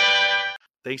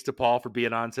 Thanks to Paul for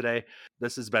being on today.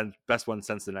 This has been Best One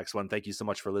Since the Next One. Thank you so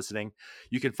much for listening.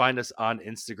 You can find us on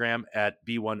Instagram at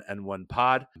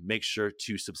B1N1Pod. Make sure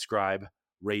to subscribe,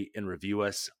 rate, and review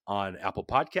us on Apple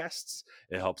Podcasts.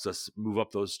 It helps us move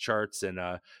up those charts and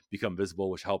become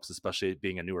visible, which helps, especially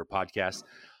being a newer podcast.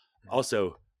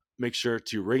 Also, make sure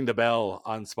to ring the bell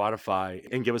on Spotify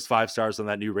and give us 5 stars on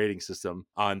that new rating system.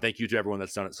 And thank you to everyone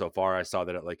that's done it so far. I saw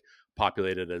that it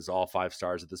populated as all 5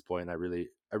 stars at this point. And I really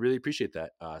appreciate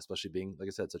that, especially being, like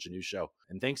I said, such a new show.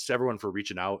 And thanks to everyone for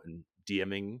reaching out and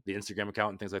DMing the Instagram account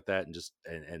and things like that, and just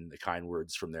and the kind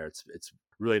words from there. It's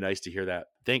really nice to hear that.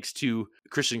 Thanks to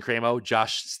Christian Cramo,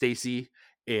 Josh Stacy,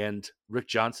 and Rick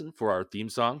Johnson for our theme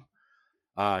song.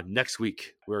 Next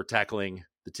week we're tackling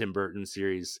the Tim Burton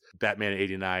series, Batman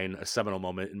 '89, a seminal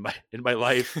moment in my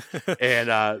life, and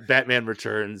Batman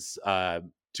Returns,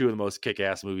 2 of the most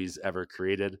kick-ass movies ever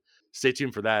created. Stay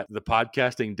tuned for that. The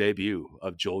podcasting debut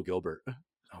of Joel Gilbert.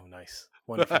 Oh, nice,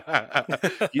 wonderful.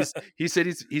 he said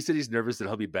he's nervous that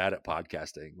he'll be bad at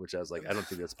podcasting, which I was like, I don't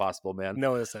think that's possible, man.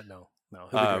 No, that's not. No. He'll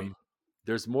be great.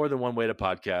 There's more than one way to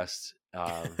podcast,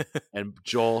 and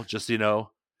Joel, just so you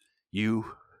know, you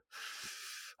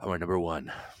are my number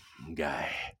 1 guy.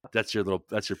 That's your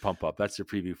pump up. That's your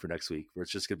preview for next week, where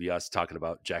it's just gonna be us talking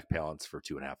about Jack Palance for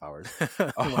 2.5 hours.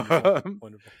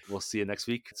 Wonderful. We'll see you next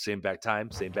week. Same bat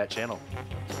time, same bat channel.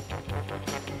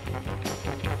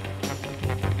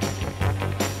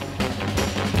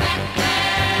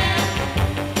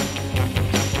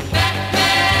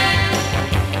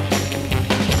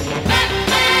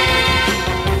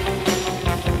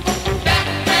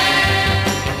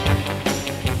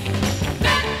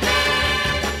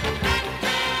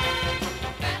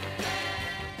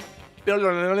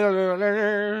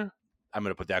 I'm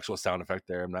going to put the actual sound effect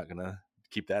there. I'm not going to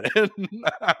keep that in.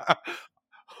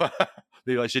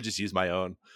 Maybe I should just use my own.